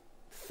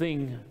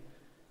thing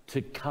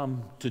to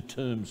come to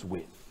terms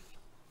with.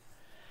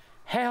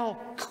 How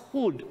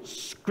could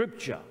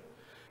Scripture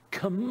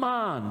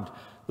command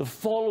the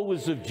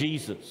followers of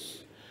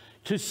Jesus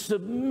to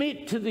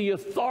submit to the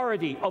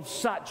authority of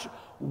such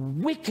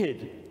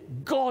wicked,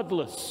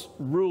 godless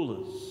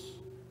rulers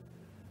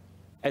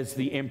as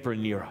the Emperor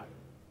Nero?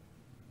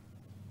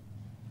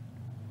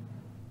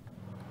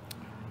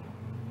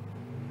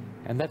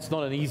 And that's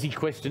not an easy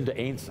question to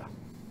answer.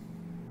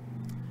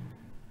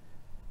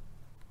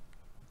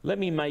 Let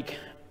me make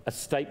a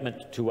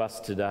statement to us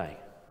today.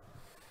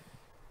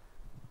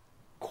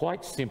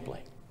 Quite simply,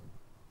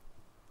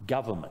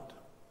 government,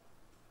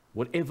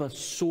 whatever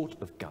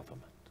sort of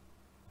government,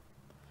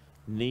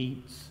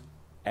 needs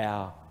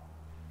our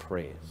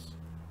prayers.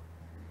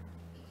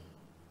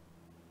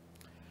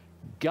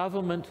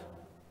 Government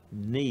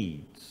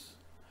needs.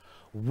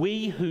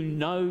 We who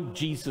know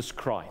Jesus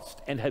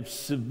Christ and have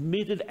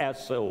submitted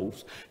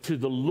ourselves to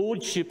the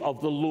lordship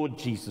of the Lord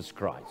Jesus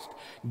Christ,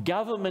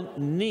 government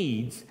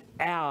needs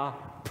our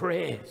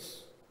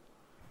prayers.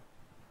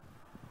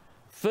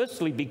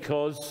 Firstly,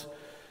 because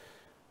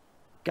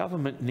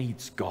government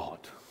needs God.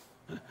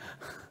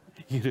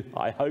 You,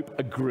 I hope,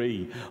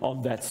 agree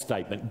on that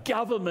statement.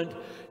 Government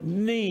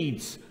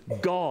needs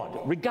God,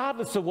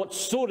 regardless of what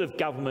sort of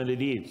government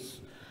it is.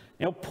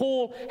 Now,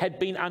 Paul had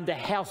been under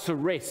house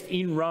arrest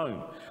in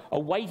Rome,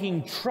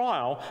 awaiting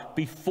trial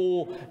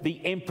before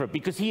the emperor,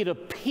 because he had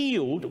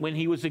appealed when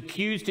he was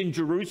accused in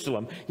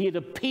Jerusalem. He had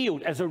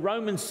appealed as a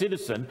Roman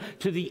citizen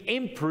to the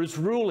emperor's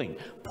ruling.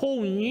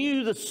 Paul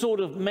knew the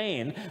sort of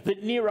man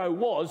that Nero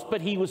was,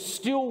 but he was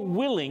still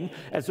willing,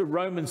 as a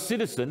Roman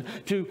citizen,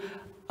 to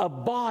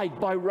abide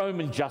by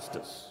Roman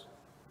justice.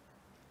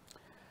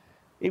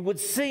 It would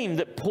seem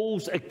that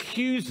Paul's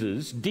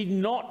accusers did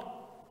not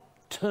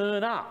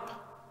turn up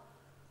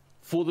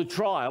for the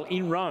trial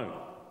in Rome.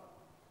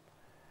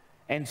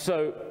 And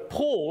so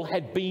Paul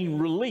had been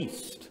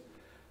released,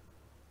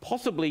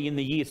 possibly in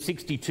the year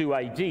 62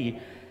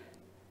 AD,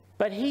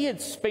 but he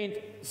had spent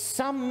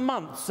some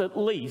months at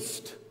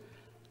least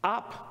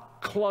up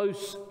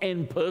close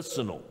and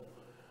personal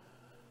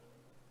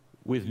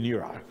with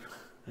Nero.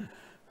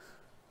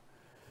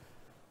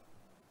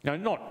 Now,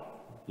 not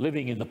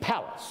living in the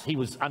palace, he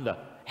was under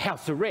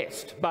house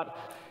arrest, but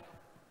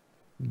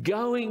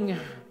going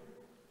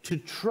to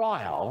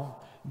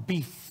trial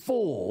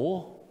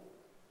before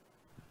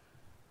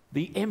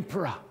the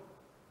emperor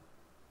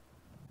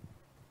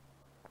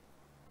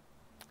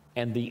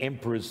and the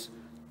emperor's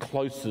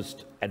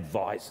closest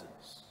advisors.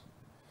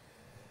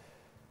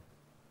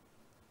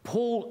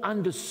 Paul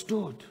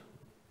understood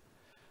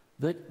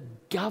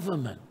that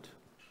government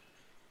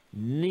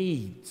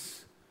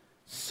needs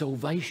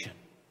salvation.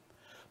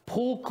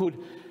 Paul could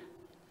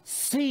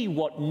see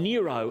what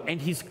Nero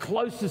and his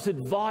closest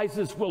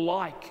advisors were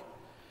like.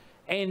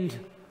 And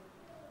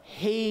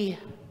he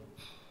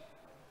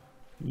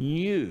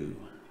knew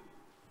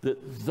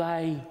that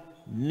they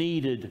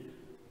needed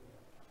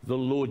the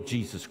Lord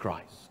Jesus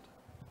Christ.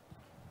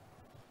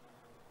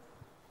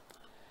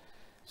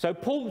 So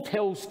Paul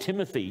tells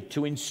Timothy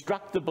to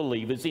instruct the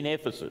believers in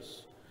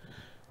Ephesus,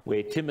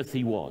 where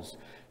Timothy was,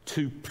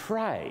 to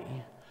pray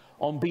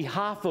on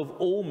behalf of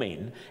all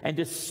men, and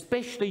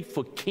especially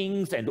for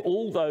kings and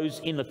all those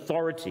in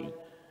authority,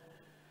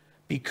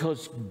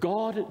 because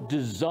God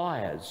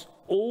desires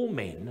all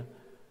men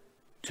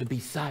to be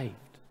saved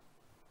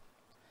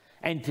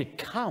and to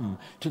come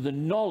to the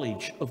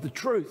knowledge of the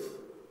truth.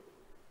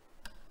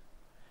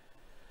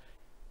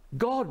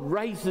 God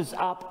raises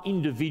up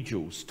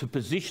individuals to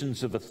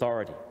positions of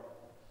authority,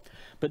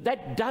 but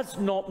that does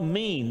not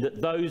mean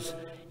that those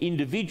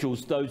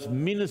individuals, those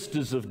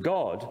ministers of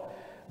God,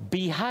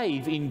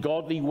 behave in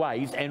godly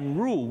ways and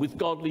rule with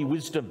godly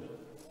wisdom.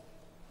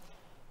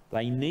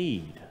 They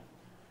need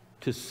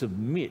to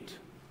submit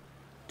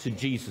to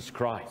Jesus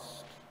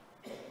Christ.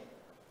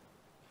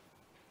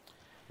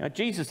 Now,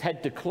 Jesus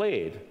had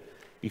declared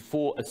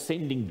before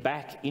ascending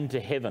back into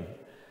heaven,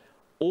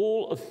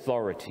 all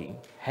authority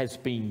has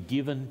been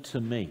given to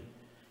me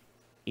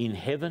in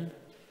heaven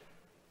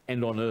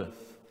and on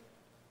earth.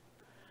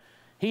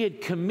 He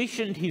had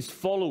commissioned his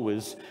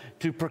followers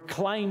to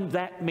proclaim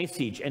that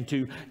message and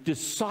to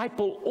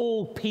disciple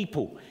all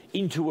people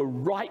into a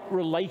right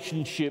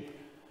relationship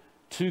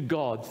to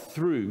God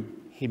through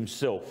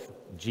himself,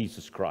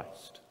 Jesus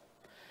Christ.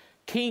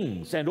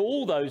 Kings and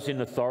all those in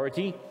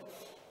authority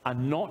are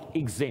not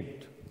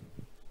exempt.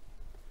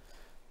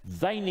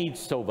 They need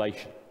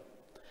salvation.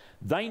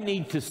 They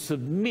need to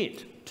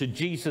submit to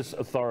Jesus'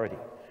 authority,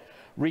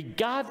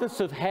 regardless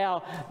of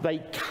how they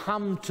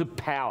come to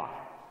power,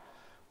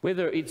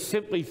 whether it's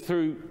simply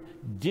through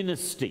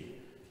dynasty,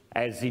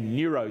 as in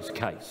Nero's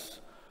case,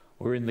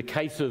 or in the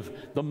case of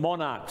the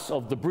monarchs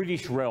of the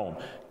British realm,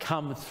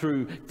 come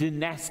through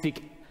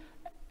dynastic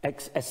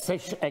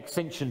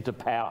ascension to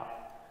power,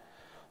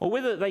 or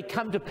whether they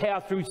come to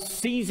power through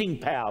seizing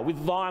power with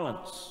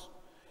violence,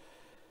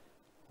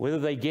 whether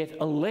they get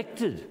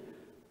elected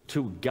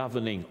to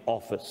governing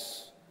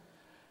office.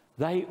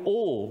 They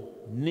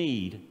all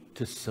need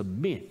to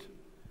submit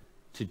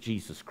to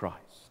Jesus Christ.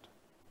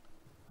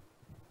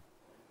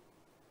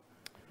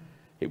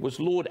 It was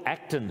Lord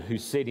Acton who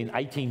said in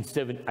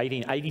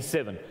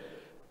 1887,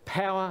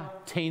 power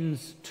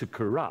tends to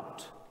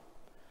corrupt,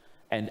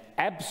 and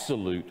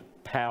absolute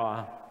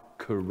power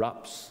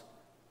corrupts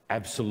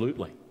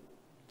absolutely.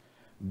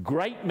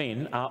 Great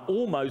men are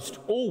almost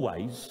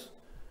always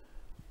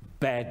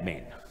bad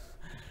men.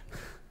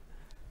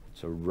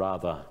 It's a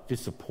rather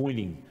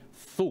disappointing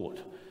thought.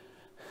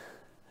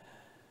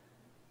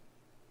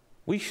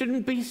 We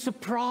shouldn't be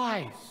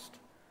surprised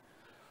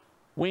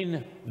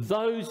when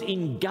those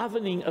in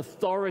governing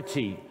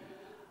authority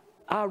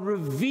are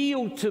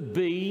revealed to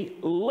be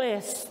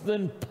less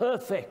than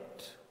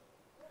perfect,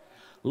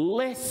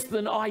 less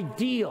than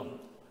ideal.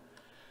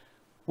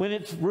 When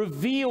it's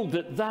revealed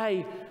that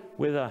they,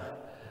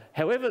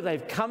 however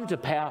they've come to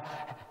power,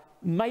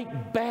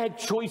 make bad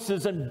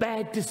choices and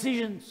bad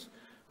decisions.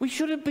 We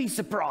shouldn't be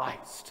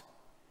surprised.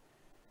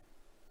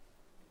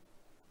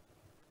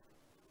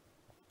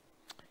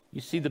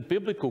 You see, the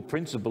biblical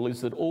principle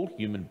is that all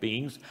human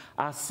beings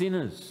are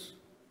sinners,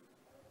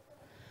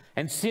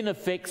 and sin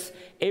affects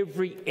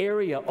every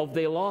area of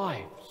their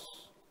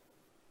lives.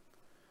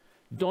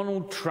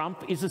 Donald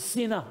Trump is a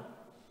sinner.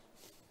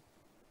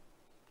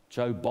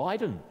 Joe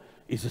Biden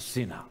is a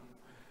sinner.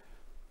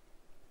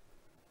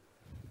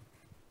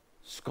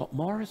 Scott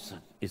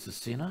Morrison is a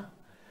sinner.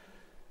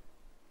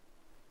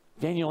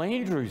 Daniel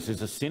Andrews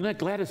is a sinner.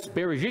 Gladys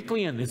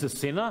Berejiklian is a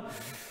sinner.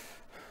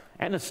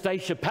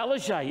 Anastasia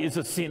Palaszczuk is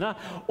a sinner.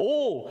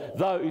 All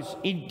those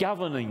in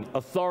governing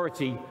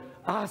authority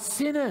are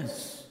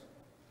sinners.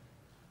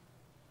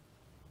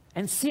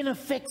 And sin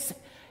affects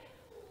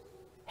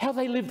how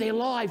they live their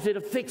lives. It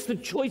affects the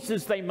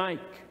choices they make.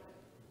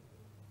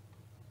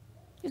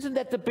 Isn't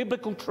that the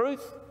biblical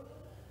truth?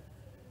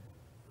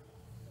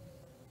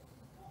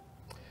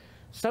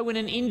 So when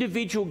an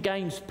individual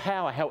gains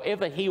power,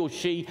 however he or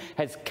she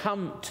has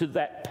come to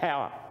that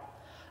power,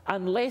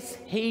 unless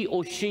he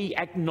or she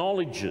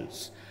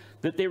acknowledges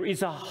that there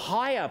is a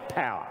higher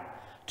power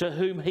to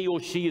whom he or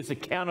she is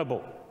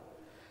accountable,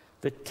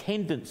 the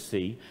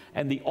tendency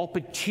and the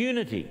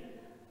opportunity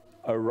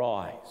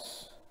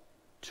arise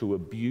to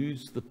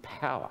abuse the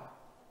power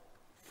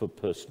for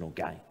personal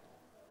gain.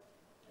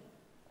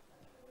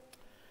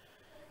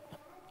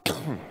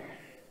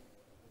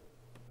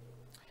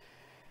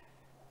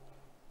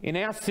 In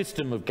our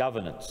system of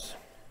governance,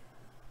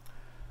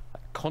 a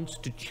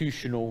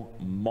constitutional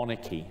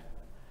monarchy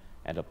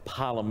and a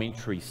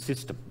parliamentary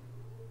system,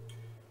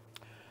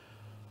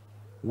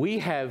 we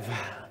have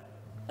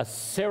a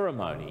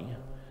ceremony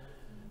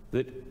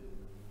that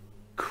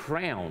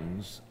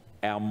crowns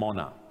our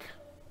monarch.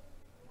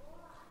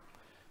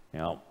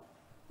 Now,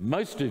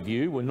 most of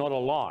you were not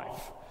alive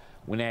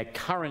when our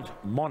current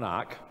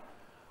monarch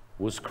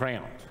was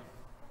crowned.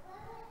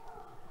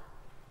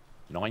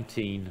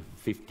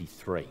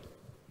 1953.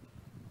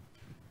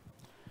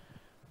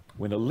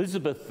 When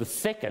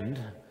Elizabeth II,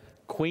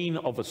 Queen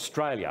of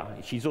Australia,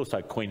 she's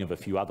also Queen of a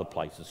few other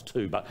places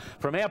too, but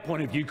from our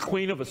point of view,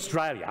 Queen of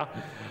Australia,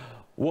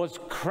 was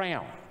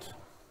crowned.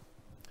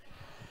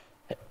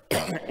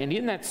 And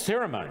in that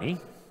ceremony,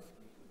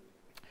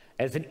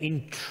 as an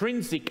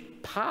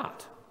intrinsic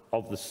part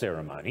of the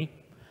ceremony,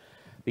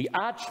 the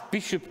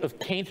Archbishop of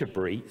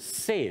Canterbury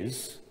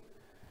says,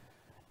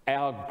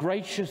 "Our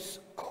gracious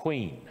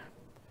Queen,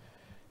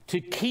 to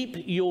keep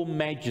your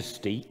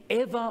majesty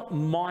ever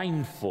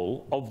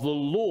mindful of the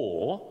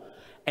law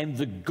and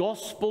the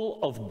gospel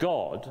of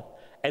God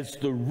as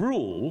the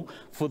rule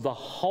for the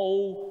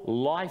whole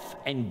life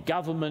and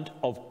government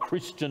of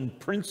Christian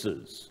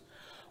princes,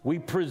 we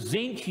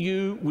present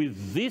you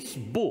with this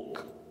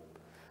book,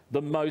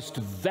 the most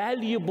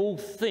valuable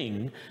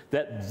thing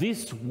that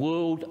this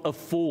world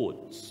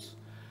affords."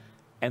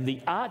 And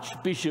the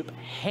Archbishop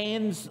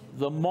hands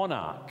the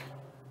monarch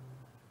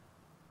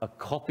a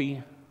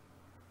copy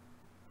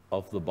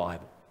of the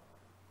Bible.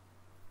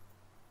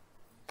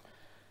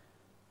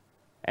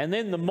 And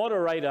then the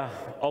moderator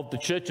of the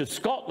Church of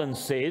Scotland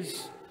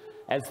says,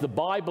 as the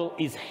Bible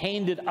is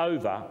handed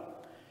over,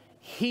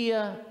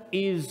 "Here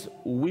is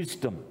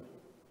wisdom.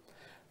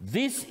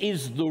 This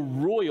is the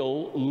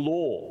royal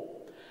law.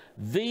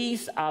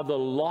 These are the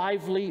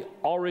lively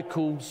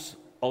oracles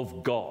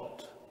of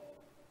God."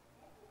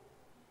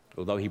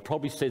 Although he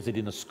probably says it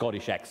in a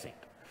Scottish accent.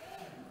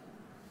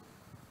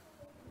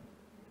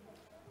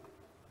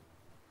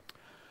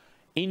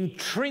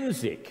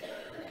 Intrinsic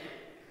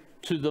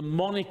to the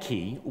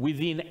monarchy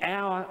within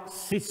our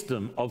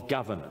system of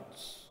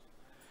governance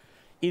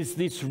is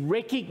this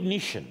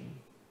recognition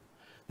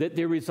that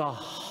there is a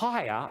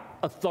higher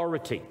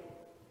authority.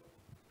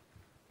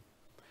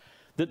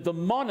 That the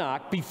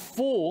monarch,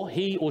 before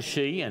he or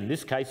she, in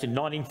this case in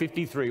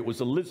 1953 it was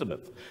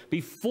Elizabeth,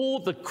 before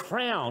the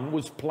crown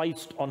was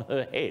placed on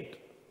her head,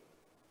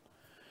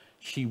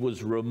 she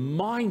was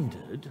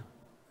reminded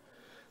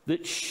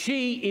that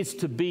she is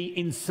to be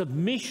in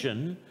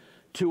submission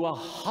to a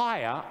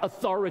higher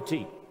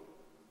authority,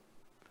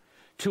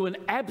 to an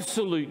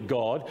absolute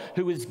God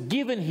who has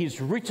given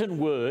his written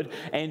word,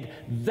 and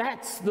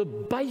that's the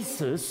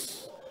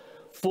basis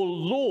for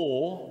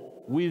law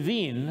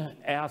within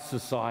our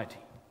society.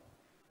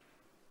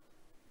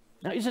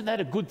 Now, isn't that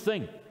a good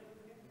thing?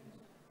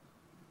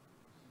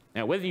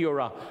 Now, whether you're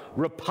a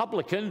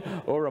Republican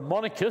or a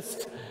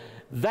monarchist,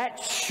 that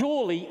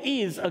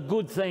surely is a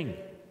good thing.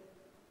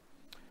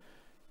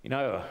 You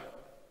know, a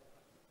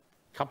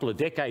couple of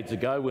decades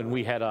ago when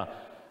we had a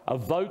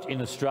vote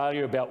in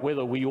Australia about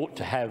whether we ought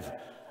to have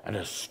an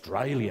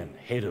Australian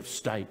head of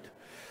state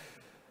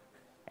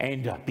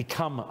and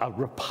become a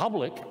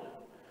republic,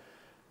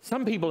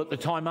 some people at the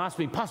time asked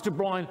me, "Pastor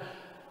Brian,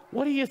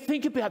 what do you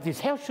think about this?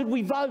 How should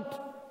we vote?"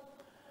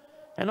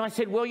 And I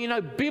said, well, you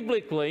know,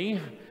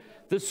 biblically,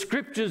 the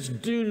scriptures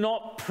do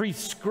not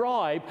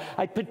prescribe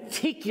a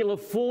particular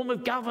form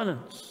of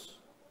governance.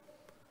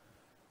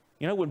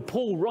 You know, when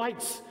Paul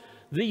writes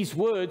these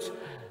words,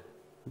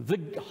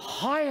 the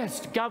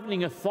highest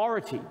governing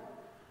authority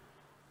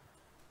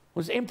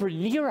was Emperor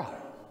Nero,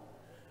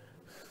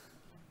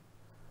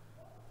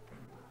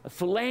 a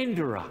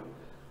philanderer,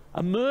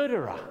 a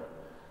murderer,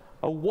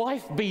 a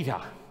wife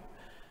beater.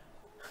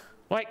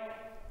 Like,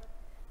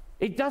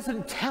 it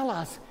doesn't tell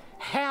us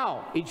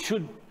how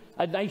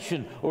a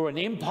nation or an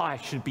empire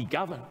should be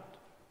governed.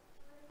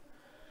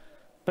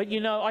 But you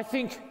know, I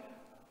think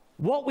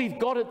what we've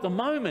got at the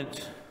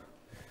moment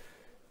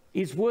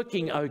is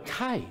working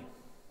okay.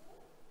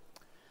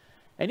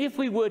 And if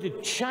we were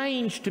to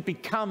change to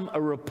become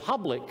a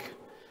republic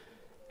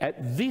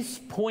at this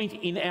point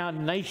in our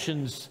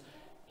nation's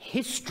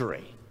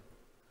history,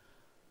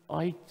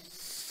 I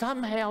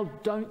somehow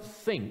don't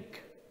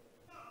think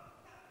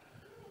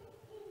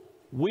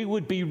we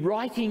would be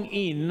writing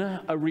in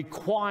a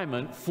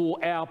requirement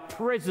for our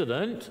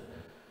president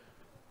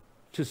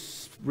to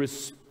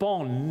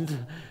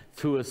respond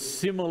to a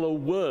similar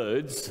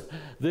words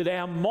that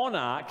our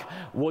monarch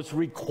was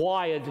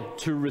required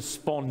to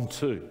respond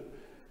to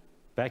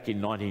back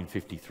in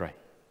 1953.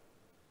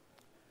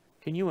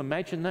 Can you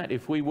imagine that?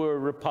 If we were a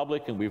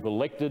republic and we've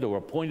elected or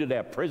appointed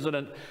our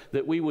president,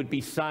 that we would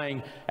be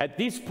saying at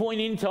this point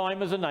in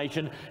time as a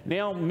nation,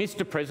 now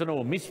Mr. President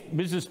or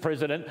Mrs.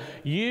 President,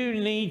 you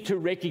need to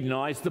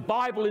recognise the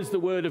Bible is the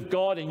word of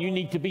God and you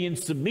need to be in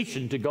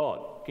submission to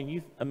God. Can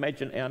you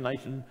imagine our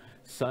nation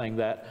saying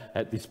that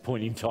at this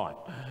point in time?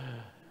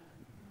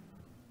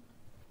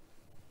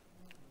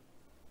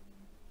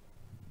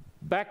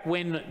 Back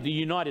when the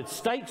United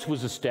States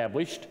was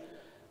established,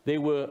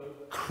 there were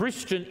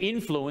Christian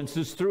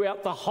influences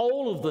throughout the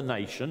whole of the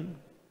nation.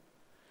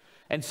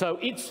 And so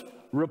its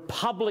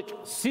republic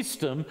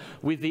system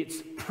with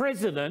its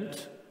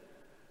president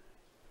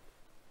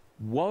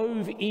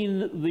wove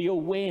in the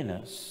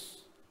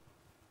awareness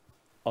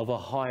of a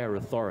higher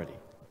authority.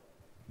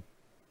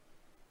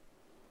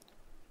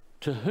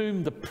 to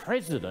whom the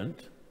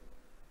president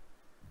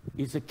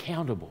is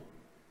accountable.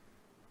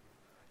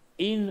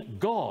 In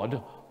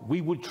God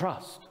we would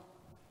trust,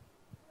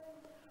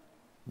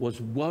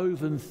 was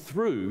woven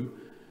through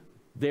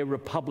their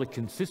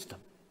republican system.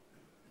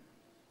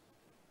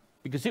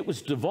 Because it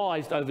was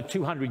devised over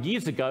 200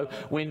 years ago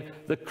when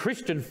the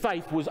Christian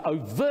faith was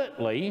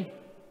overtly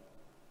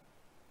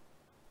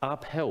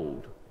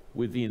upheld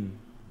within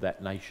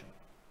that nation.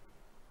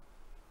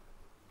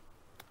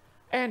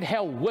 And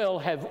how well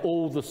have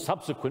all the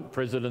subsequent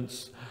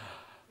presidents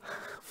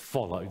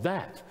followed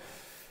that?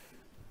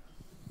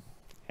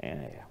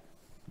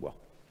 Well,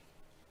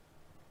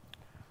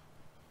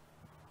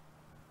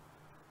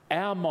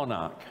 our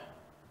monarch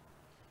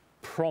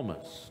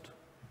promised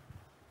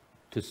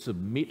to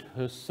submit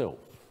herself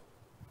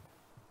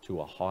to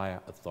a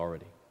higher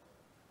authority.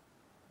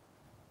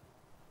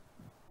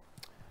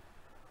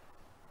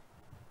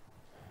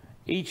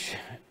 Each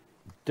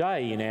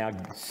day in our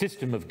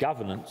system of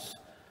governance,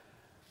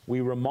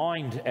 we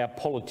remind our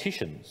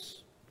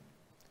politicians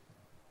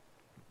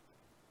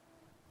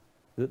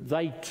that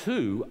they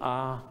too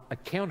are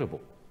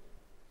accountable.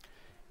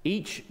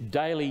 Each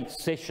daily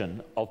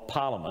session of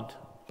Parliament,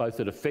 both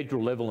at a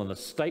federal level and a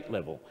state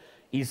level,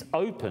 is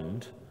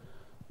opened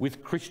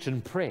with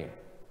Christian prayer.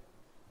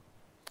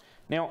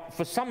 Now,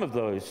 for some of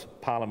those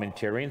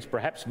parliamentarians,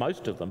 perhaps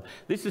most of them,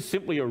 this is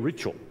simply a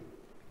ritual.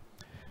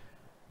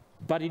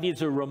 But it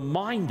is a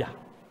reminder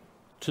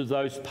to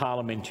those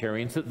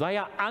parliamentarians that they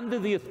are under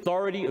the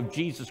authority of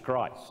Jesus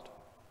Christ.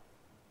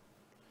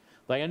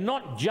 They are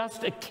not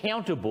just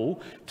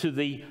accountable to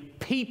the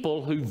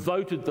people who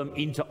voted them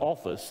into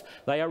office,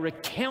 they are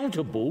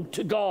accountable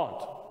to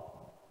God.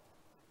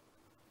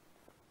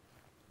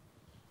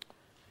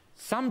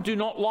 Some do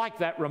not like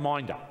that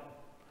reminder.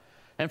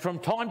 And from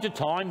time to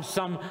time,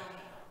 some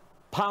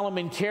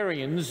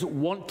parliamentarians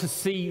want to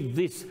see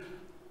this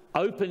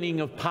opening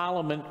of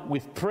Parliament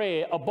with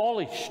prayer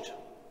abolished.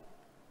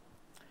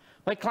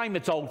 They claim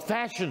it's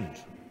old-fashioned.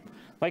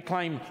 They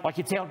claim like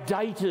it's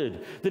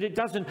outdated, that it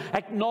doesn't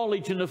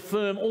acknowledge and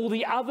affirm all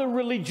the other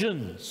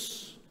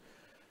religions.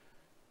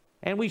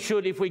 And we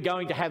should, if we're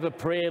going to have a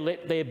prayer,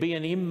 let there be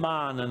an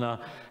imam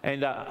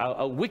and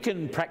a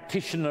Wiccan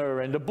practitioner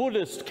and a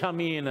Buddhist come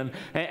in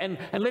and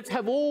let's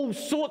have all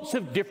sorts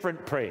of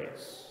different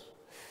prayers.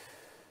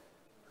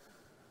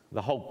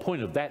 The whole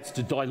point of that's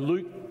to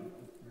dilute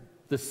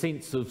the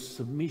sense of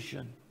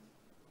submission.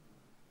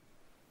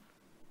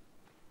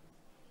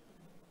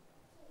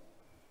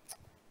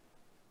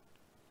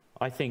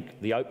 I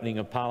think the opening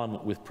of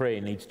Parliament with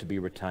prayer needs to be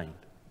retained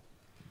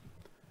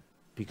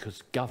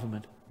because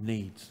government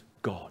needs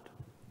God.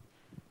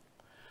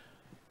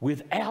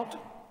 Without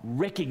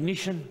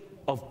recognition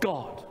of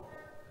God,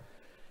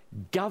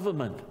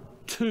 government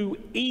too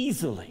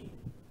easily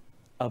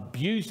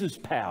abuses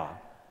power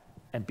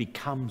and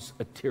becomes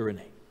a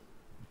tyranny.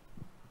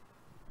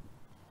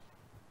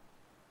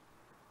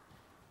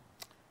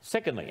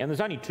 Secondly, and there's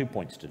only 2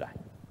 points today,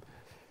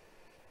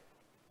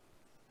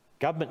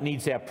 government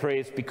needs our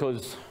prayers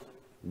because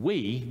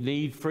we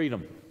need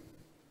freedom.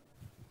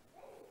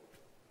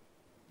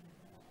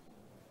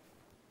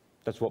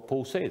 That's what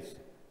Paul says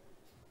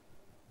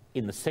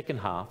in the second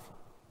half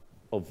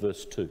of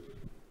verse 2.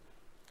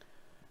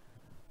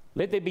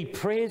 Let there be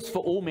prayers for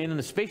all men, and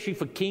especially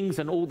for kings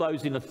and all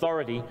those in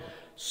authority,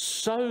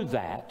 so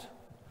that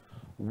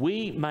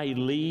we may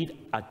lead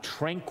a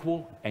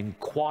tranquil and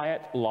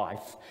quiet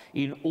life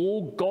in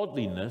all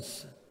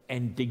godliness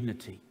and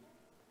dignity.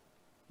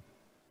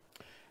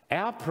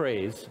 Our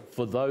prayers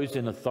for those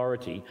in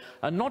authority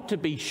are not to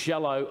be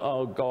shallow,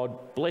 oh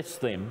God, bless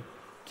them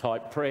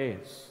type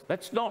prayers.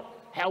 That's not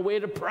how we're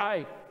to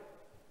pray.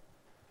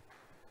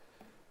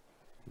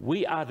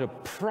 We are to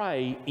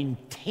pray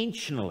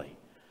intentionally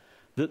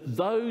that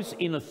those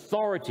in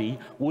authority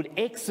would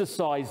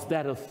exercise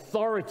that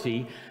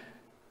authority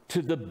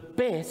to the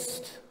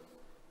best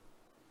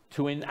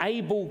to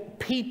enable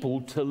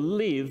people to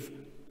live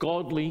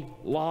godly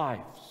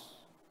lives.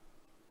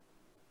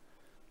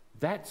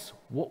 That's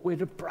what we're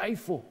to pray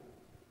for.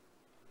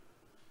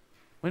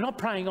 We're not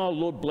praying, oh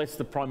Lord, bless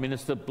the Prime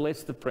Minister,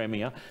 bless the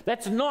Premier.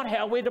 That's not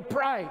how we're to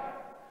pray.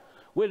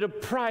 We're to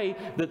pray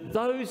that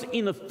those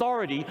in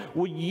authority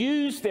would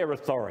use their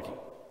authority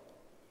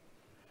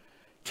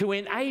to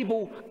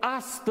enable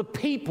us, the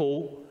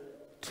people,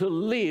 to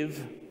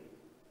live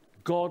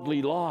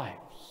godly lives.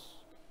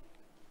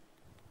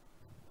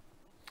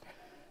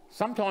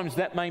 Sometimes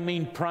that may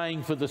mean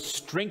praying for the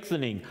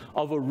strengthening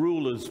of a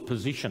ruler's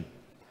position.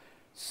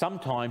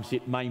 Sometimes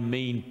it may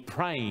mean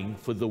praying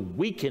for the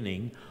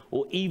weakening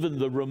or even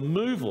the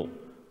removal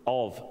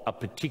of a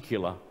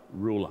particular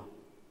ruler.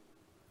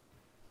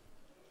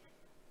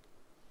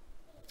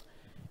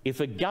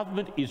 If a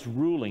government is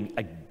ruling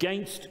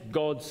against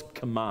God's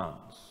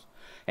commands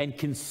and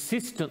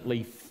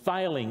consistently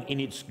failing in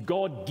its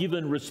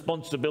God-given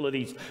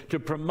responsibilities to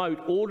promote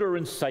order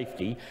and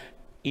safety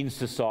in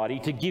society,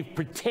 to give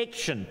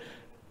protection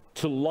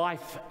to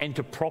life and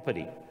to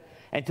property,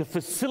 and to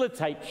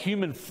facilitate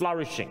human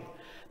flourishing,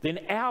 then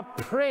our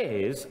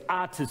prayers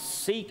are to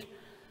seek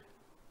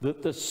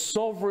that the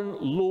sovereign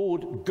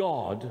Lord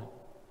God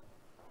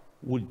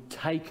would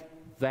take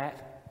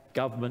that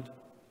government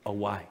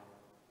away.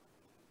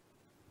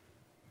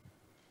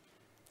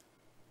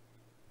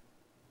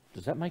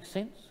 Does that make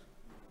sense?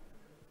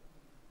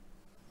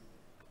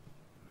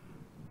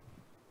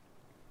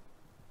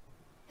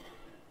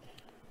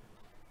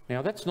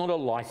 Now, that's not a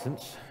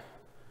license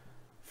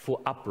for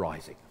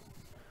uprising,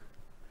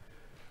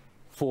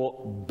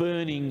 for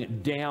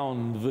burning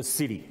down the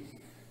city,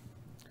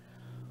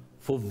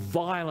 for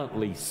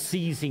violently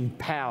seizing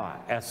power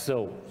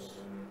ourselves.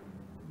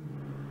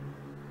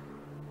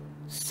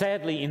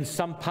 Sadly, in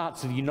some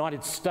parts of the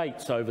United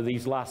States over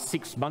these last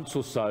 6 months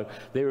or so,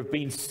 there have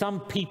been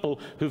some people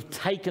who've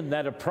taken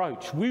that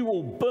approach. We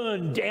will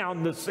burn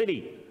down the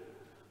city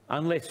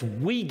unless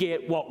we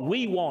get what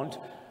we want,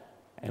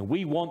 and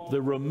we want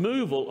the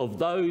removal of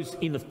those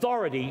in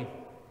authority,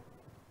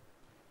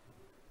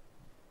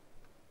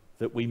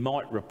 that we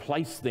might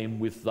replace them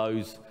with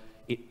those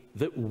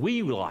that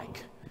we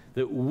like,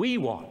 that we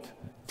want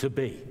to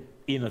be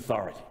in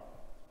authority.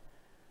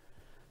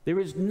 There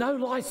is no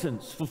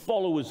license for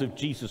followers of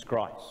Jesus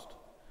Christ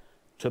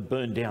to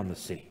burn down the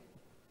city.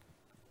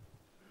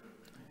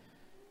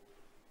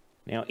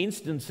 Now,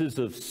 instances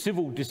of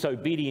civil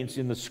disobedience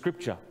in the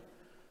Scripture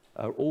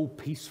are all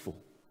peaceful.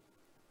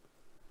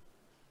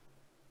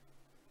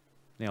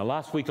 Now,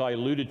 last week I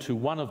alluded to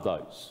one of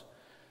those.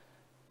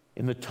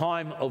 In the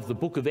time of the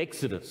book of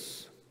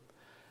Exodus,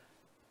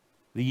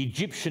 the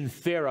Egyptian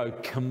Pharaoh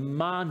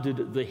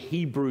commanded the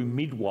Hebrew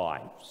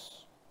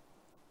midwives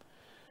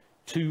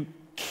to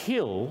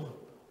kill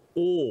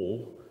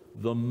all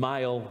the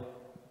male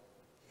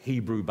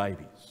Hebrew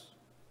babies.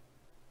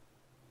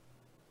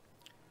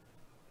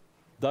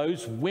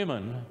 Those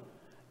women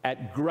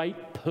at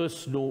great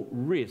personal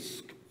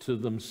risk to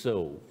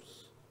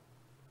themselves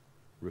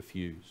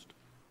refused.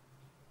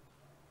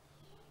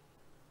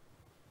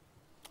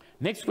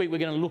 Next week we're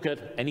going to look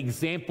at an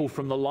example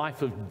from the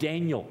life of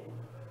Daniel.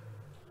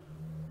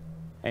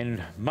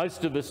 And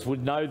most of us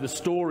would know the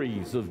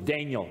stories of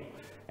Daniel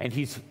and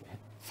his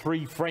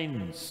 3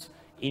 friends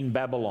in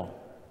Babylon,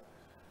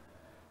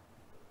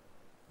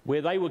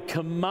 where they were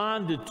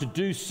commanded to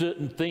do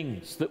certain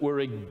things that were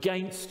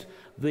against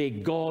their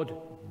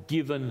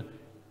God-given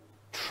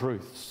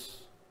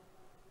truths,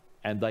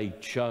 and they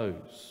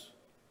chose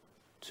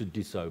to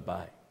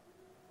disobey.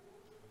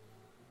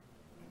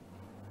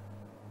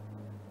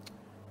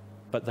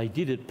 But they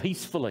did it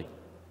peacefully.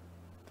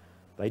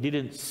 They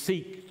didn't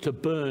seek to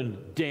burn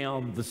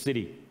down the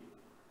city.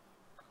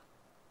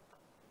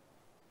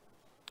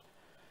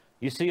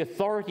 You see,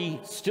 authority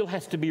still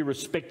has to be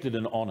respected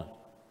and honoured,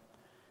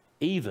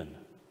 even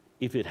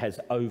if it has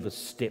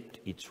overstepped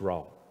its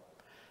role.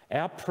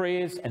 Our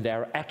prayers and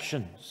our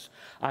actions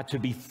are to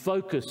be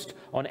focused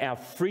on our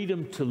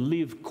freedom to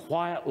live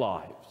quiet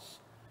lives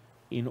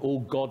in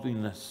all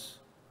godliness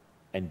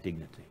and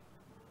dignity.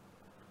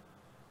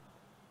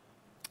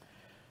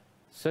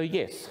 So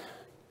yes,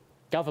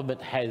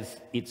 government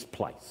has its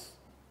place,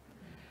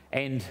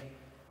 and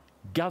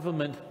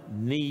government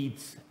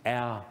needs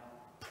our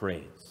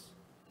prayers,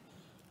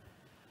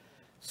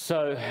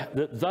 so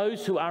that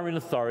those who are in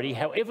authority,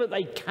 however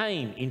they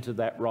came into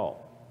that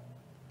role,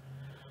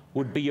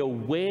 would be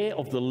aware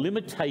of the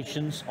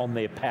limitations on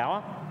their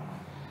power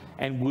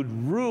and would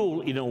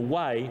rule in a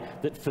way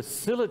that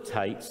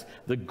facilitates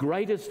the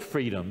greatest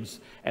freedoms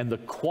and the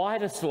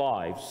quietest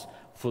lives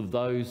for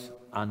those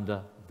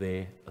under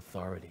their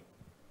authority.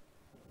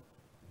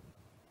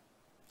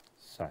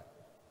 So,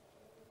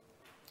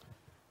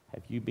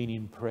 have you been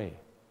in prayer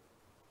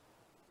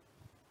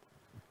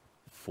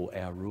for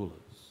our rulers?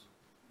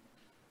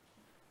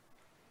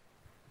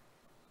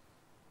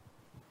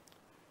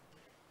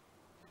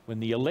 When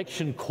the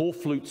election call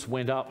flutes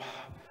went up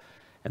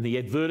and the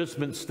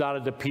advertisements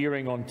started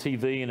appearing on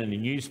TV and in the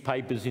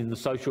newspapers, in the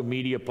social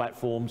media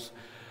platforms,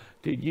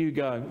 did you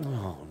go,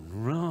 oh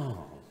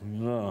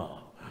no,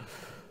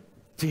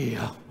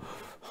 dear,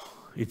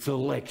 it's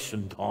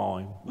election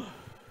time?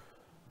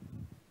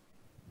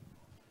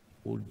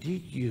 Or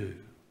did you,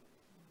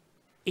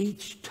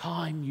 each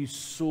time you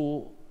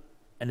saw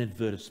an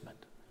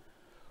advertisement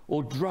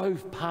or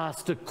drove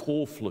past a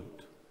call flute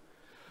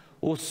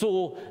or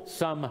saw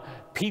some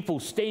people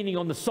standing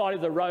on the side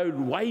of the road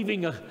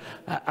waving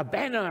a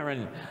banner,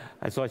 and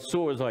as I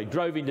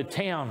drove into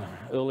town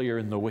earlier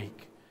in the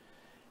week,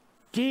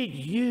 did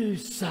you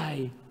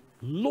say,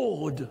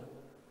 Lord,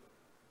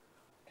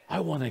 I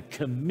want to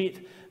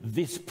commit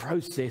this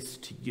process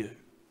to you.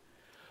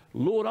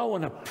 Lord, I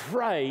want to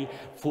pray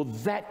for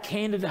that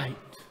candidate.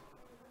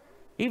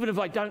 Even if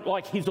I don't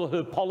like his or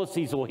her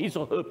policies or his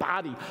or her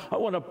party, I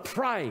want to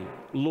pray,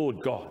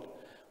 Lord God,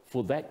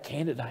 for that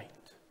candidate.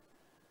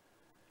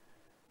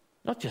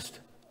 Not just,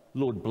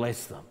 Lord,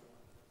 bless them,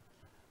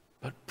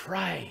 but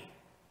pray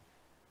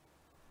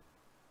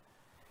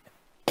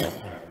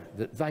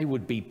that they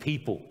would be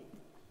people,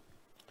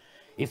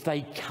 if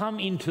they come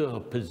into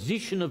a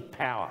position of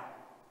power,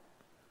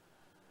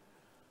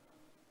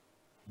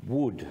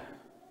 would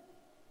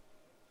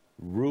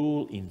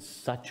rule in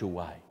such a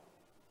way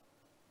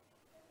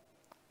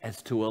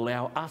as to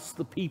allow us,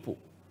 the people,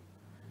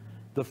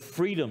 the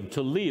freedom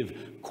to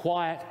live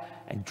quiet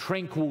and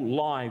tranquil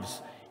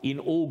lives in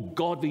all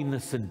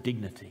godliness and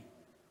dignity.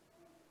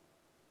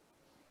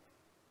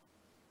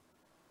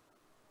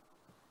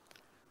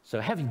 So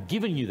having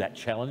given you that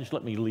challenge,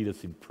 let me lead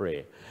us in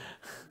prayer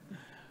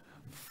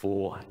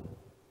for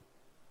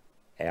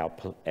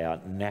our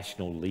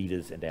national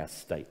leaders and our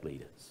state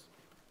leaders.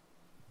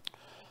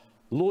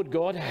 Lord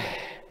God,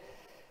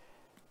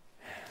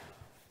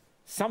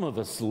 some of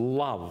us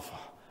love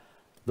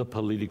the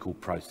political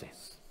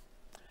process,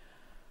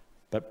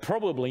 but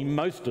probably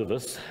most of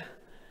us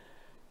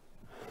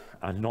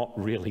are not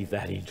really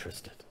that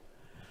interested.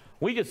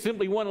 We just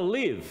simply want to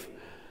live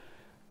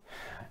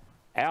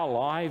our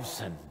lives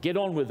and get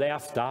on with our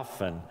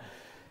stuff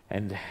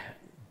and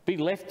be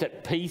left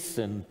at peace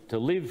and to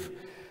live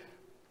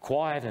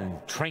quiet and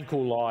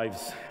tranquil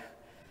lives,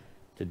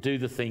 to do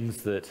the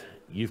things that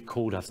you've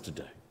called us to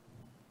do.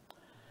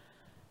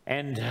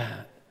 And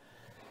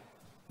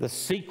the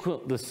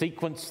cycle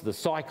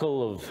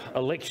of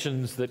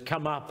elections that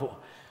come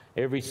up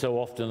every so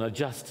often are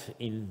just,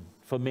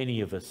 for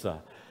many of us,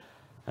 a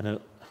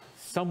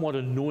somewhat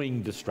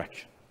annoying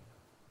distraction.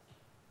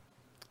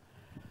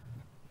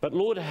 But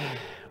Lord,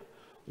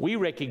 we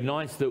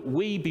recognise that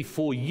we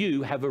before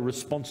you have a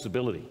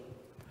responsibility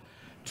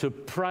to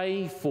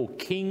pray for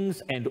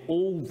kings and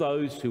all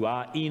those who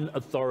are in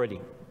authority.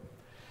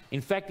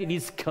 In fact, it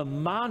is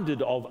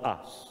commanded of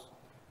us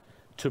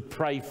to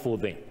pray for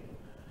them.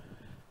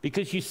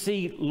 Because you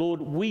see, Lord,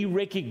 we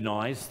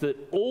recognise that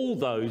all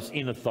those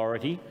in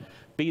authority,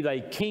 be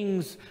they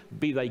kings,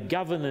 be they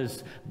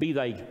governors, be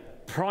they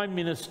prime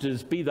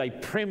ministers, be they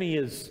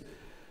premiers,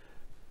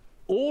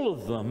 all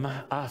of them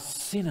are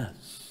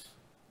sinners,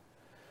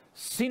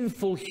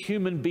 sinful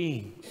human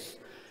beings.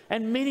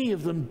 And many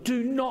of them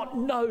do not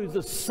know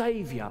the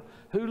Saviour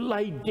who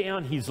laid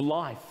down his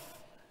life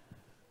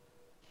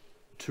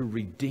to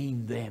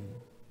redeem them.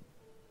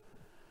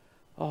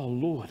 Oh,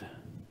 Lord.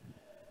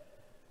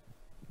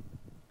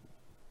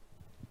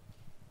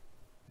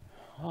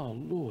 Oh,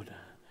 Lord.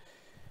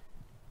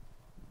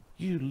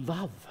 You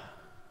love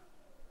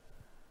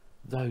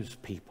those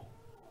people.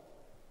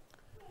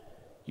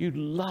 You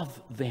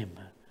love them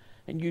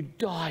and you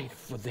died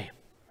for them.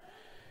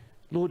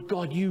 Lord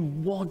God, you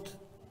want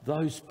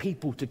those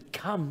people to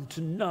come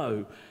to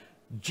know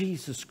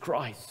Jesus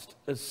Christ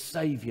as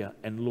Saviour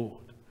and Lord.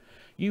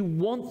 You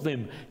want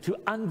them to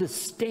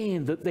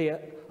understand that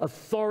their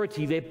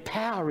authority, their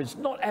power is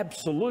not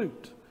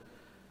absolute.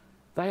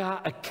 They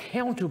are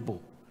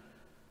accountable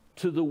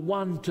to the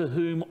one to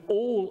whom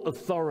all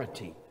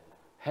authority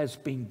has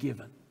been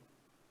given.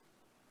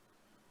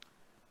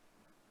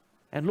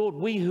 And Lord,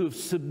 we who have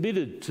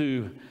submitted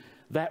to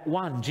that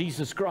one,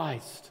 Jesus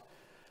Christ,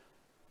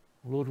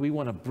 Lord, we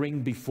want to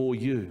bring before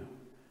you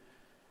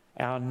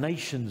our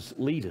nation's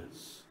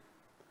leaders.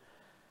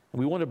 And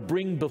we want to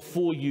bring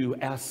before you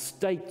our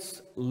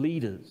state's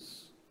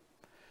leaders.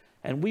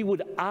 And we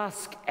would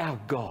ask our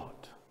God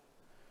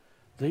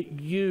that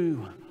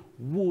you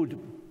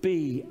would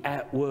be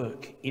at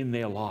work in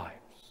their lives.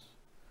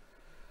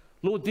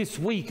 Lord, this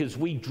week as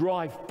we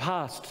drive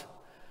past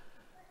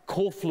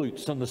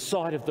corflutes on the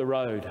side of the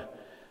road,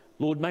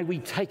 Lord, may we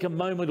take a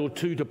moment or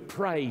two to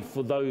pray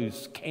for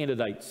those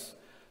candidates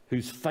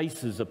whose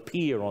faces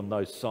appear on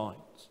those signs.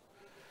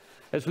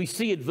 As we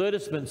see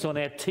advertisements on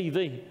our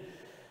TV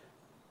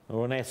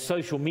or on our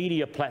social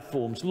media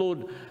platforms,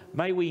 Lord,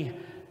 may we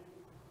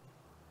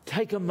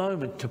take a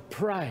moment to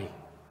pray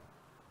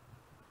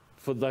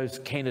for those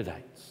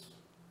candidates.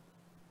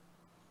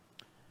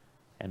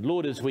 And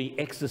Lord, as we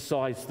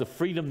exercise the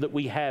freedom that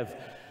we have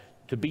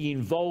to be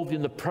involved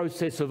in the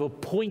process of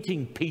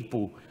appointing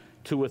people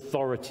to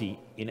authority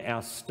in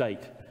our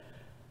state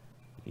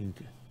in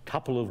a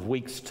couple of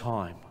weeks'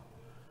 time,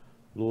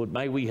 Lord,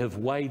 may we have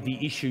weighed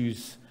the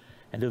issues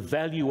and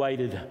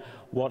evaluated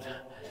what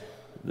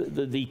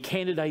the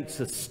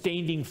candidates are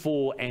standing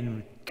for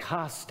and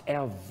cast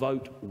our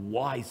vote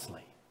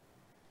wisely.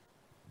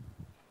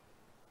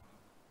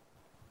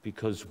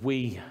 Because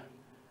we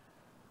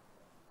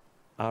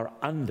are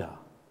under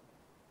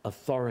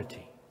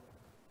authority.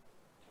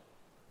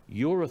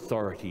 Your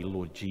authority,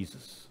 Lord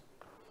Jesus.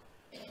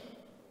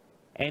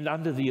 And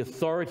under the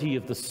authority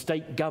of the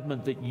state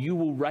government that you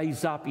will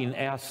raise up in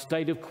our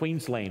state of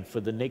Queensland for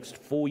the next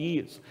 4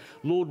 years.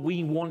 Lord,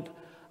 we want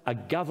a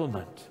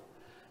government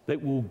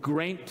that will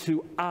grant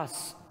to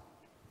us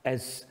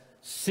as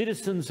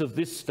citizens of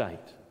this state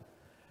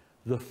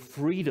the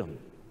freedom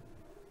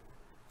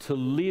to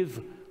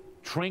live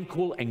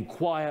tranquil and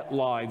quiet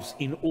lives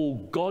in all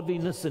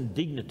godliness and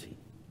dignity.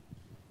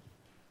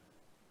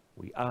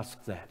 We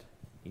ask that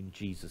in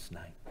Jesus'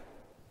 name.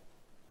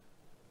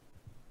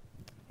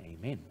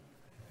 Amen.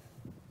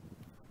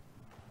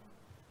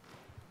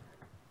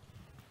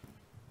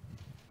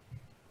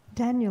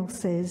 Daniel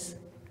says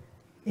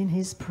in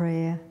his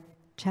prayer,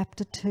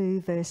 chapter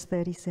 2, verse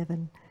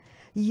 37,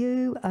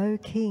 You, O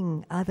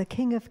King, are the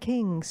King of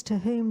kings, to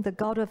whom the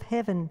God of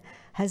heaven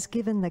has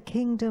given the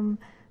kingdom,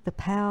 the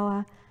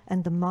power,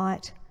 and the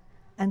might,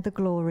 and the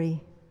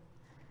glory.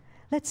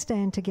 Let's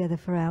stand together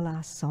for our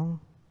last song.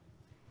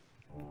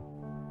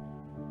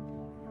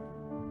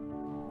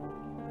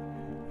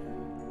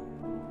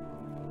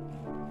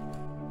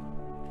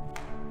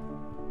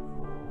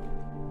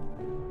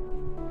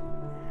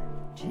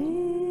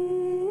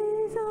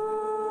 Jesus,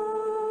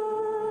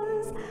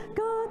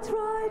 God's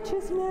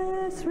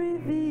righteousness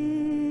revealed,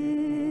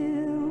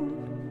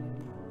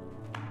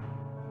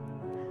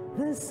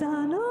 the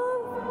Son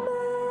of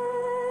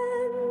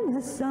Man,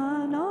 the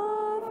Son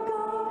of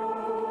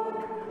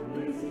God,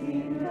 His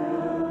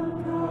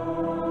kingdom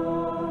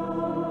comes.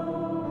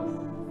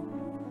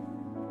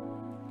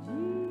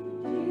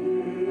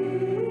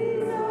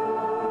 Jesus,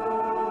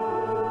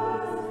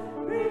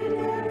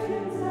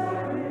 redemption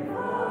sacrifice,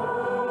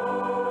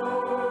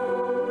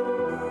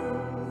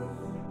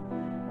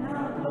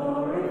 now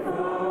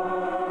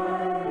glorified,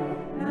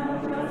 now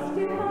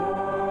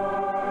justified,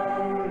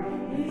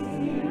 His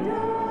kingdom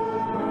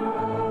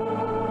comes,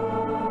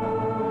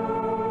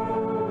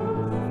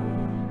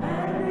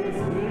 and His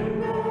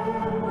kingdom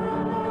will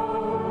know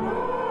no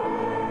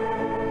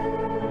end,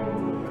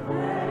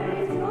 and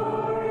His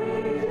glory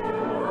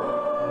shall know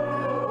no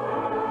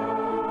end.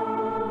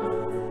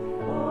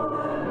 For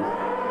the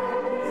majesty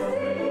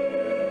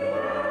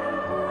and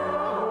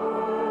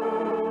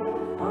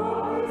power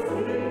of His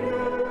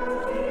kingdom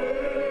He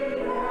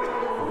has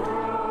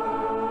come,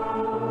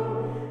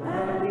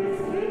 and His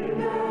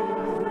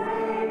kingdom's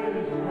reign,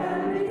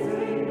 and His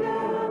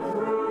kingdom's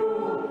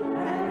rule,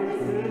 and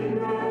His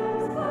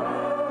kingdom's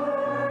power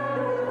and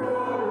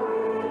authority.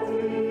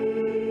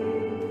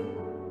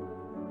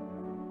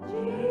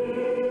 Jesus,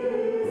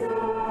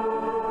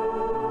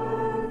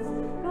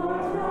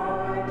 God's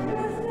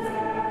righteousness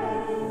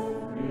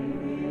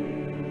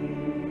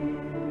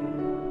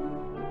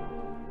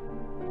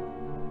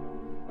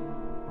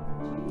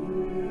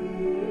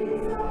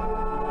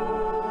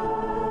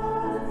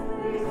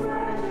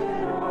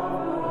expression of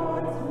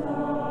God's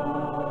love,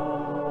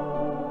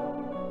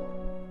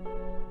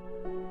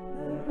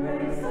 the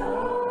grace of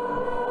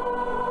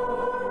God,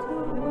 the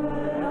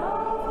word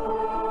of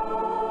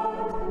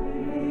God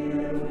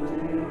revealed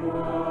to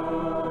us.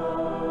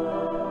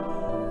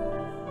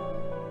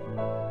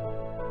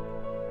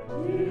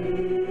 Jesus,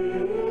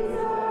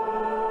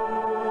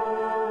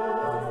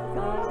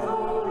 God's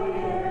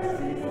holiness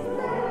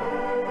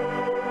displayed,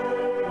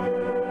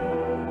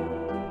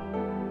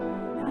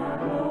 now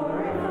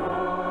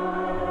glorified,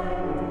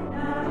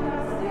 now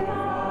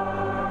justified,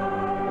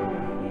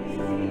 His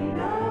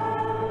kingdom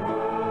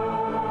comes,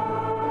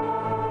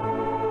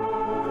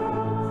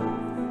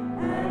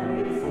 and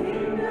His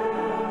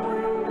kingdom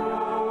will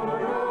know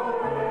no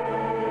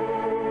end,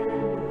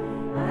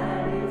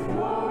 and His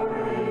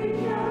glory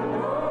shall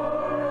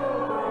know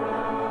no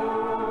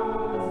bounds.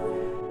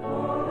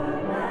 For the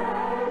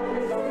majesty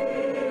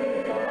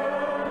and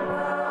power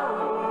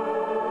of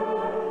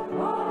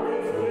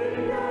His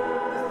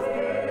kingdom's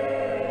King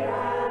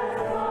has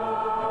come,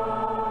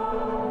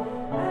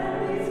 and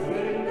His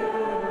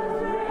kingdom's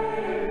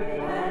reign,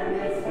 and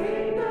His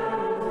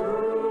kingdom's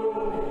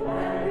rule,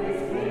 and His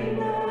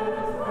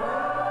kingdom's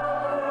power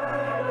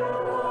and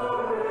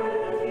authority.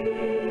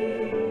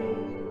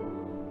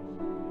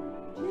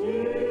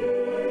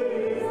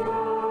 Jesus,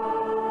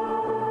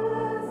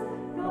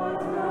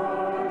 God's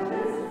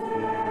righteousness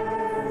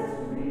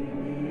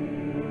revealed.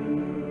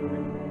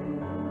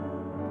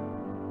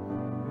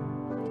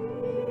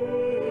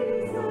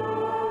 Jesus,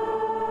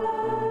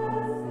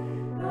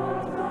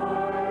 God's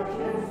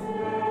righteousness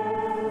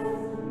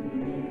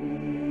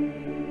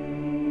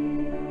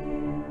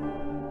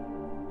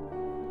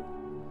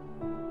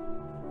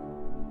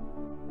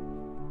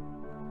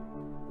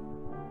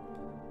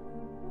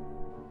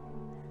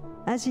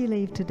As you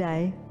leave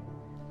today,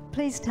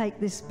 please take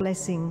this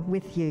blessing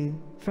with you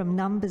from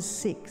Numbers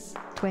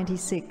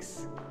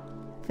 6:26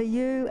 for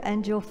you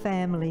and your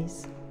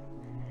families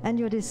and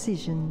your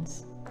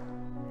decisions.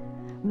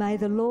 May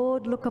the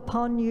Lord look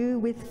upon you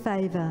with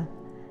favour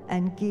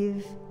and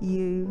give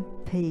you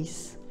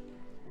peace.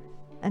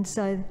 And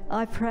so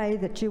I pray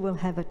that you will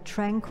have a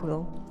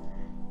tranquil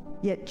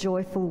yet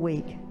joyful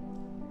week.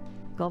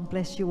 God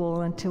bless you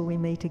all until we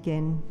meet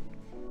again.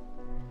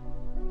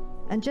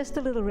 And just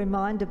a little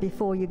reminder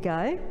before you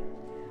go,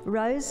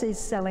 Rose is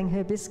selling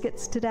her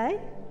biscuits today.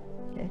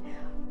 Okay.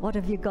 What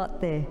have you got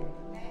there?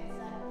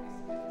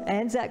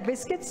 Anzac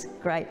biscuits?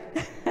 Great.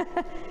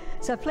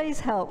 So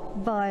please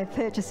help by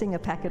purchasing a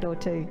packet or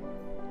two.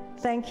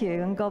 Thank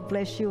you, and God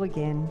bless you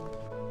again.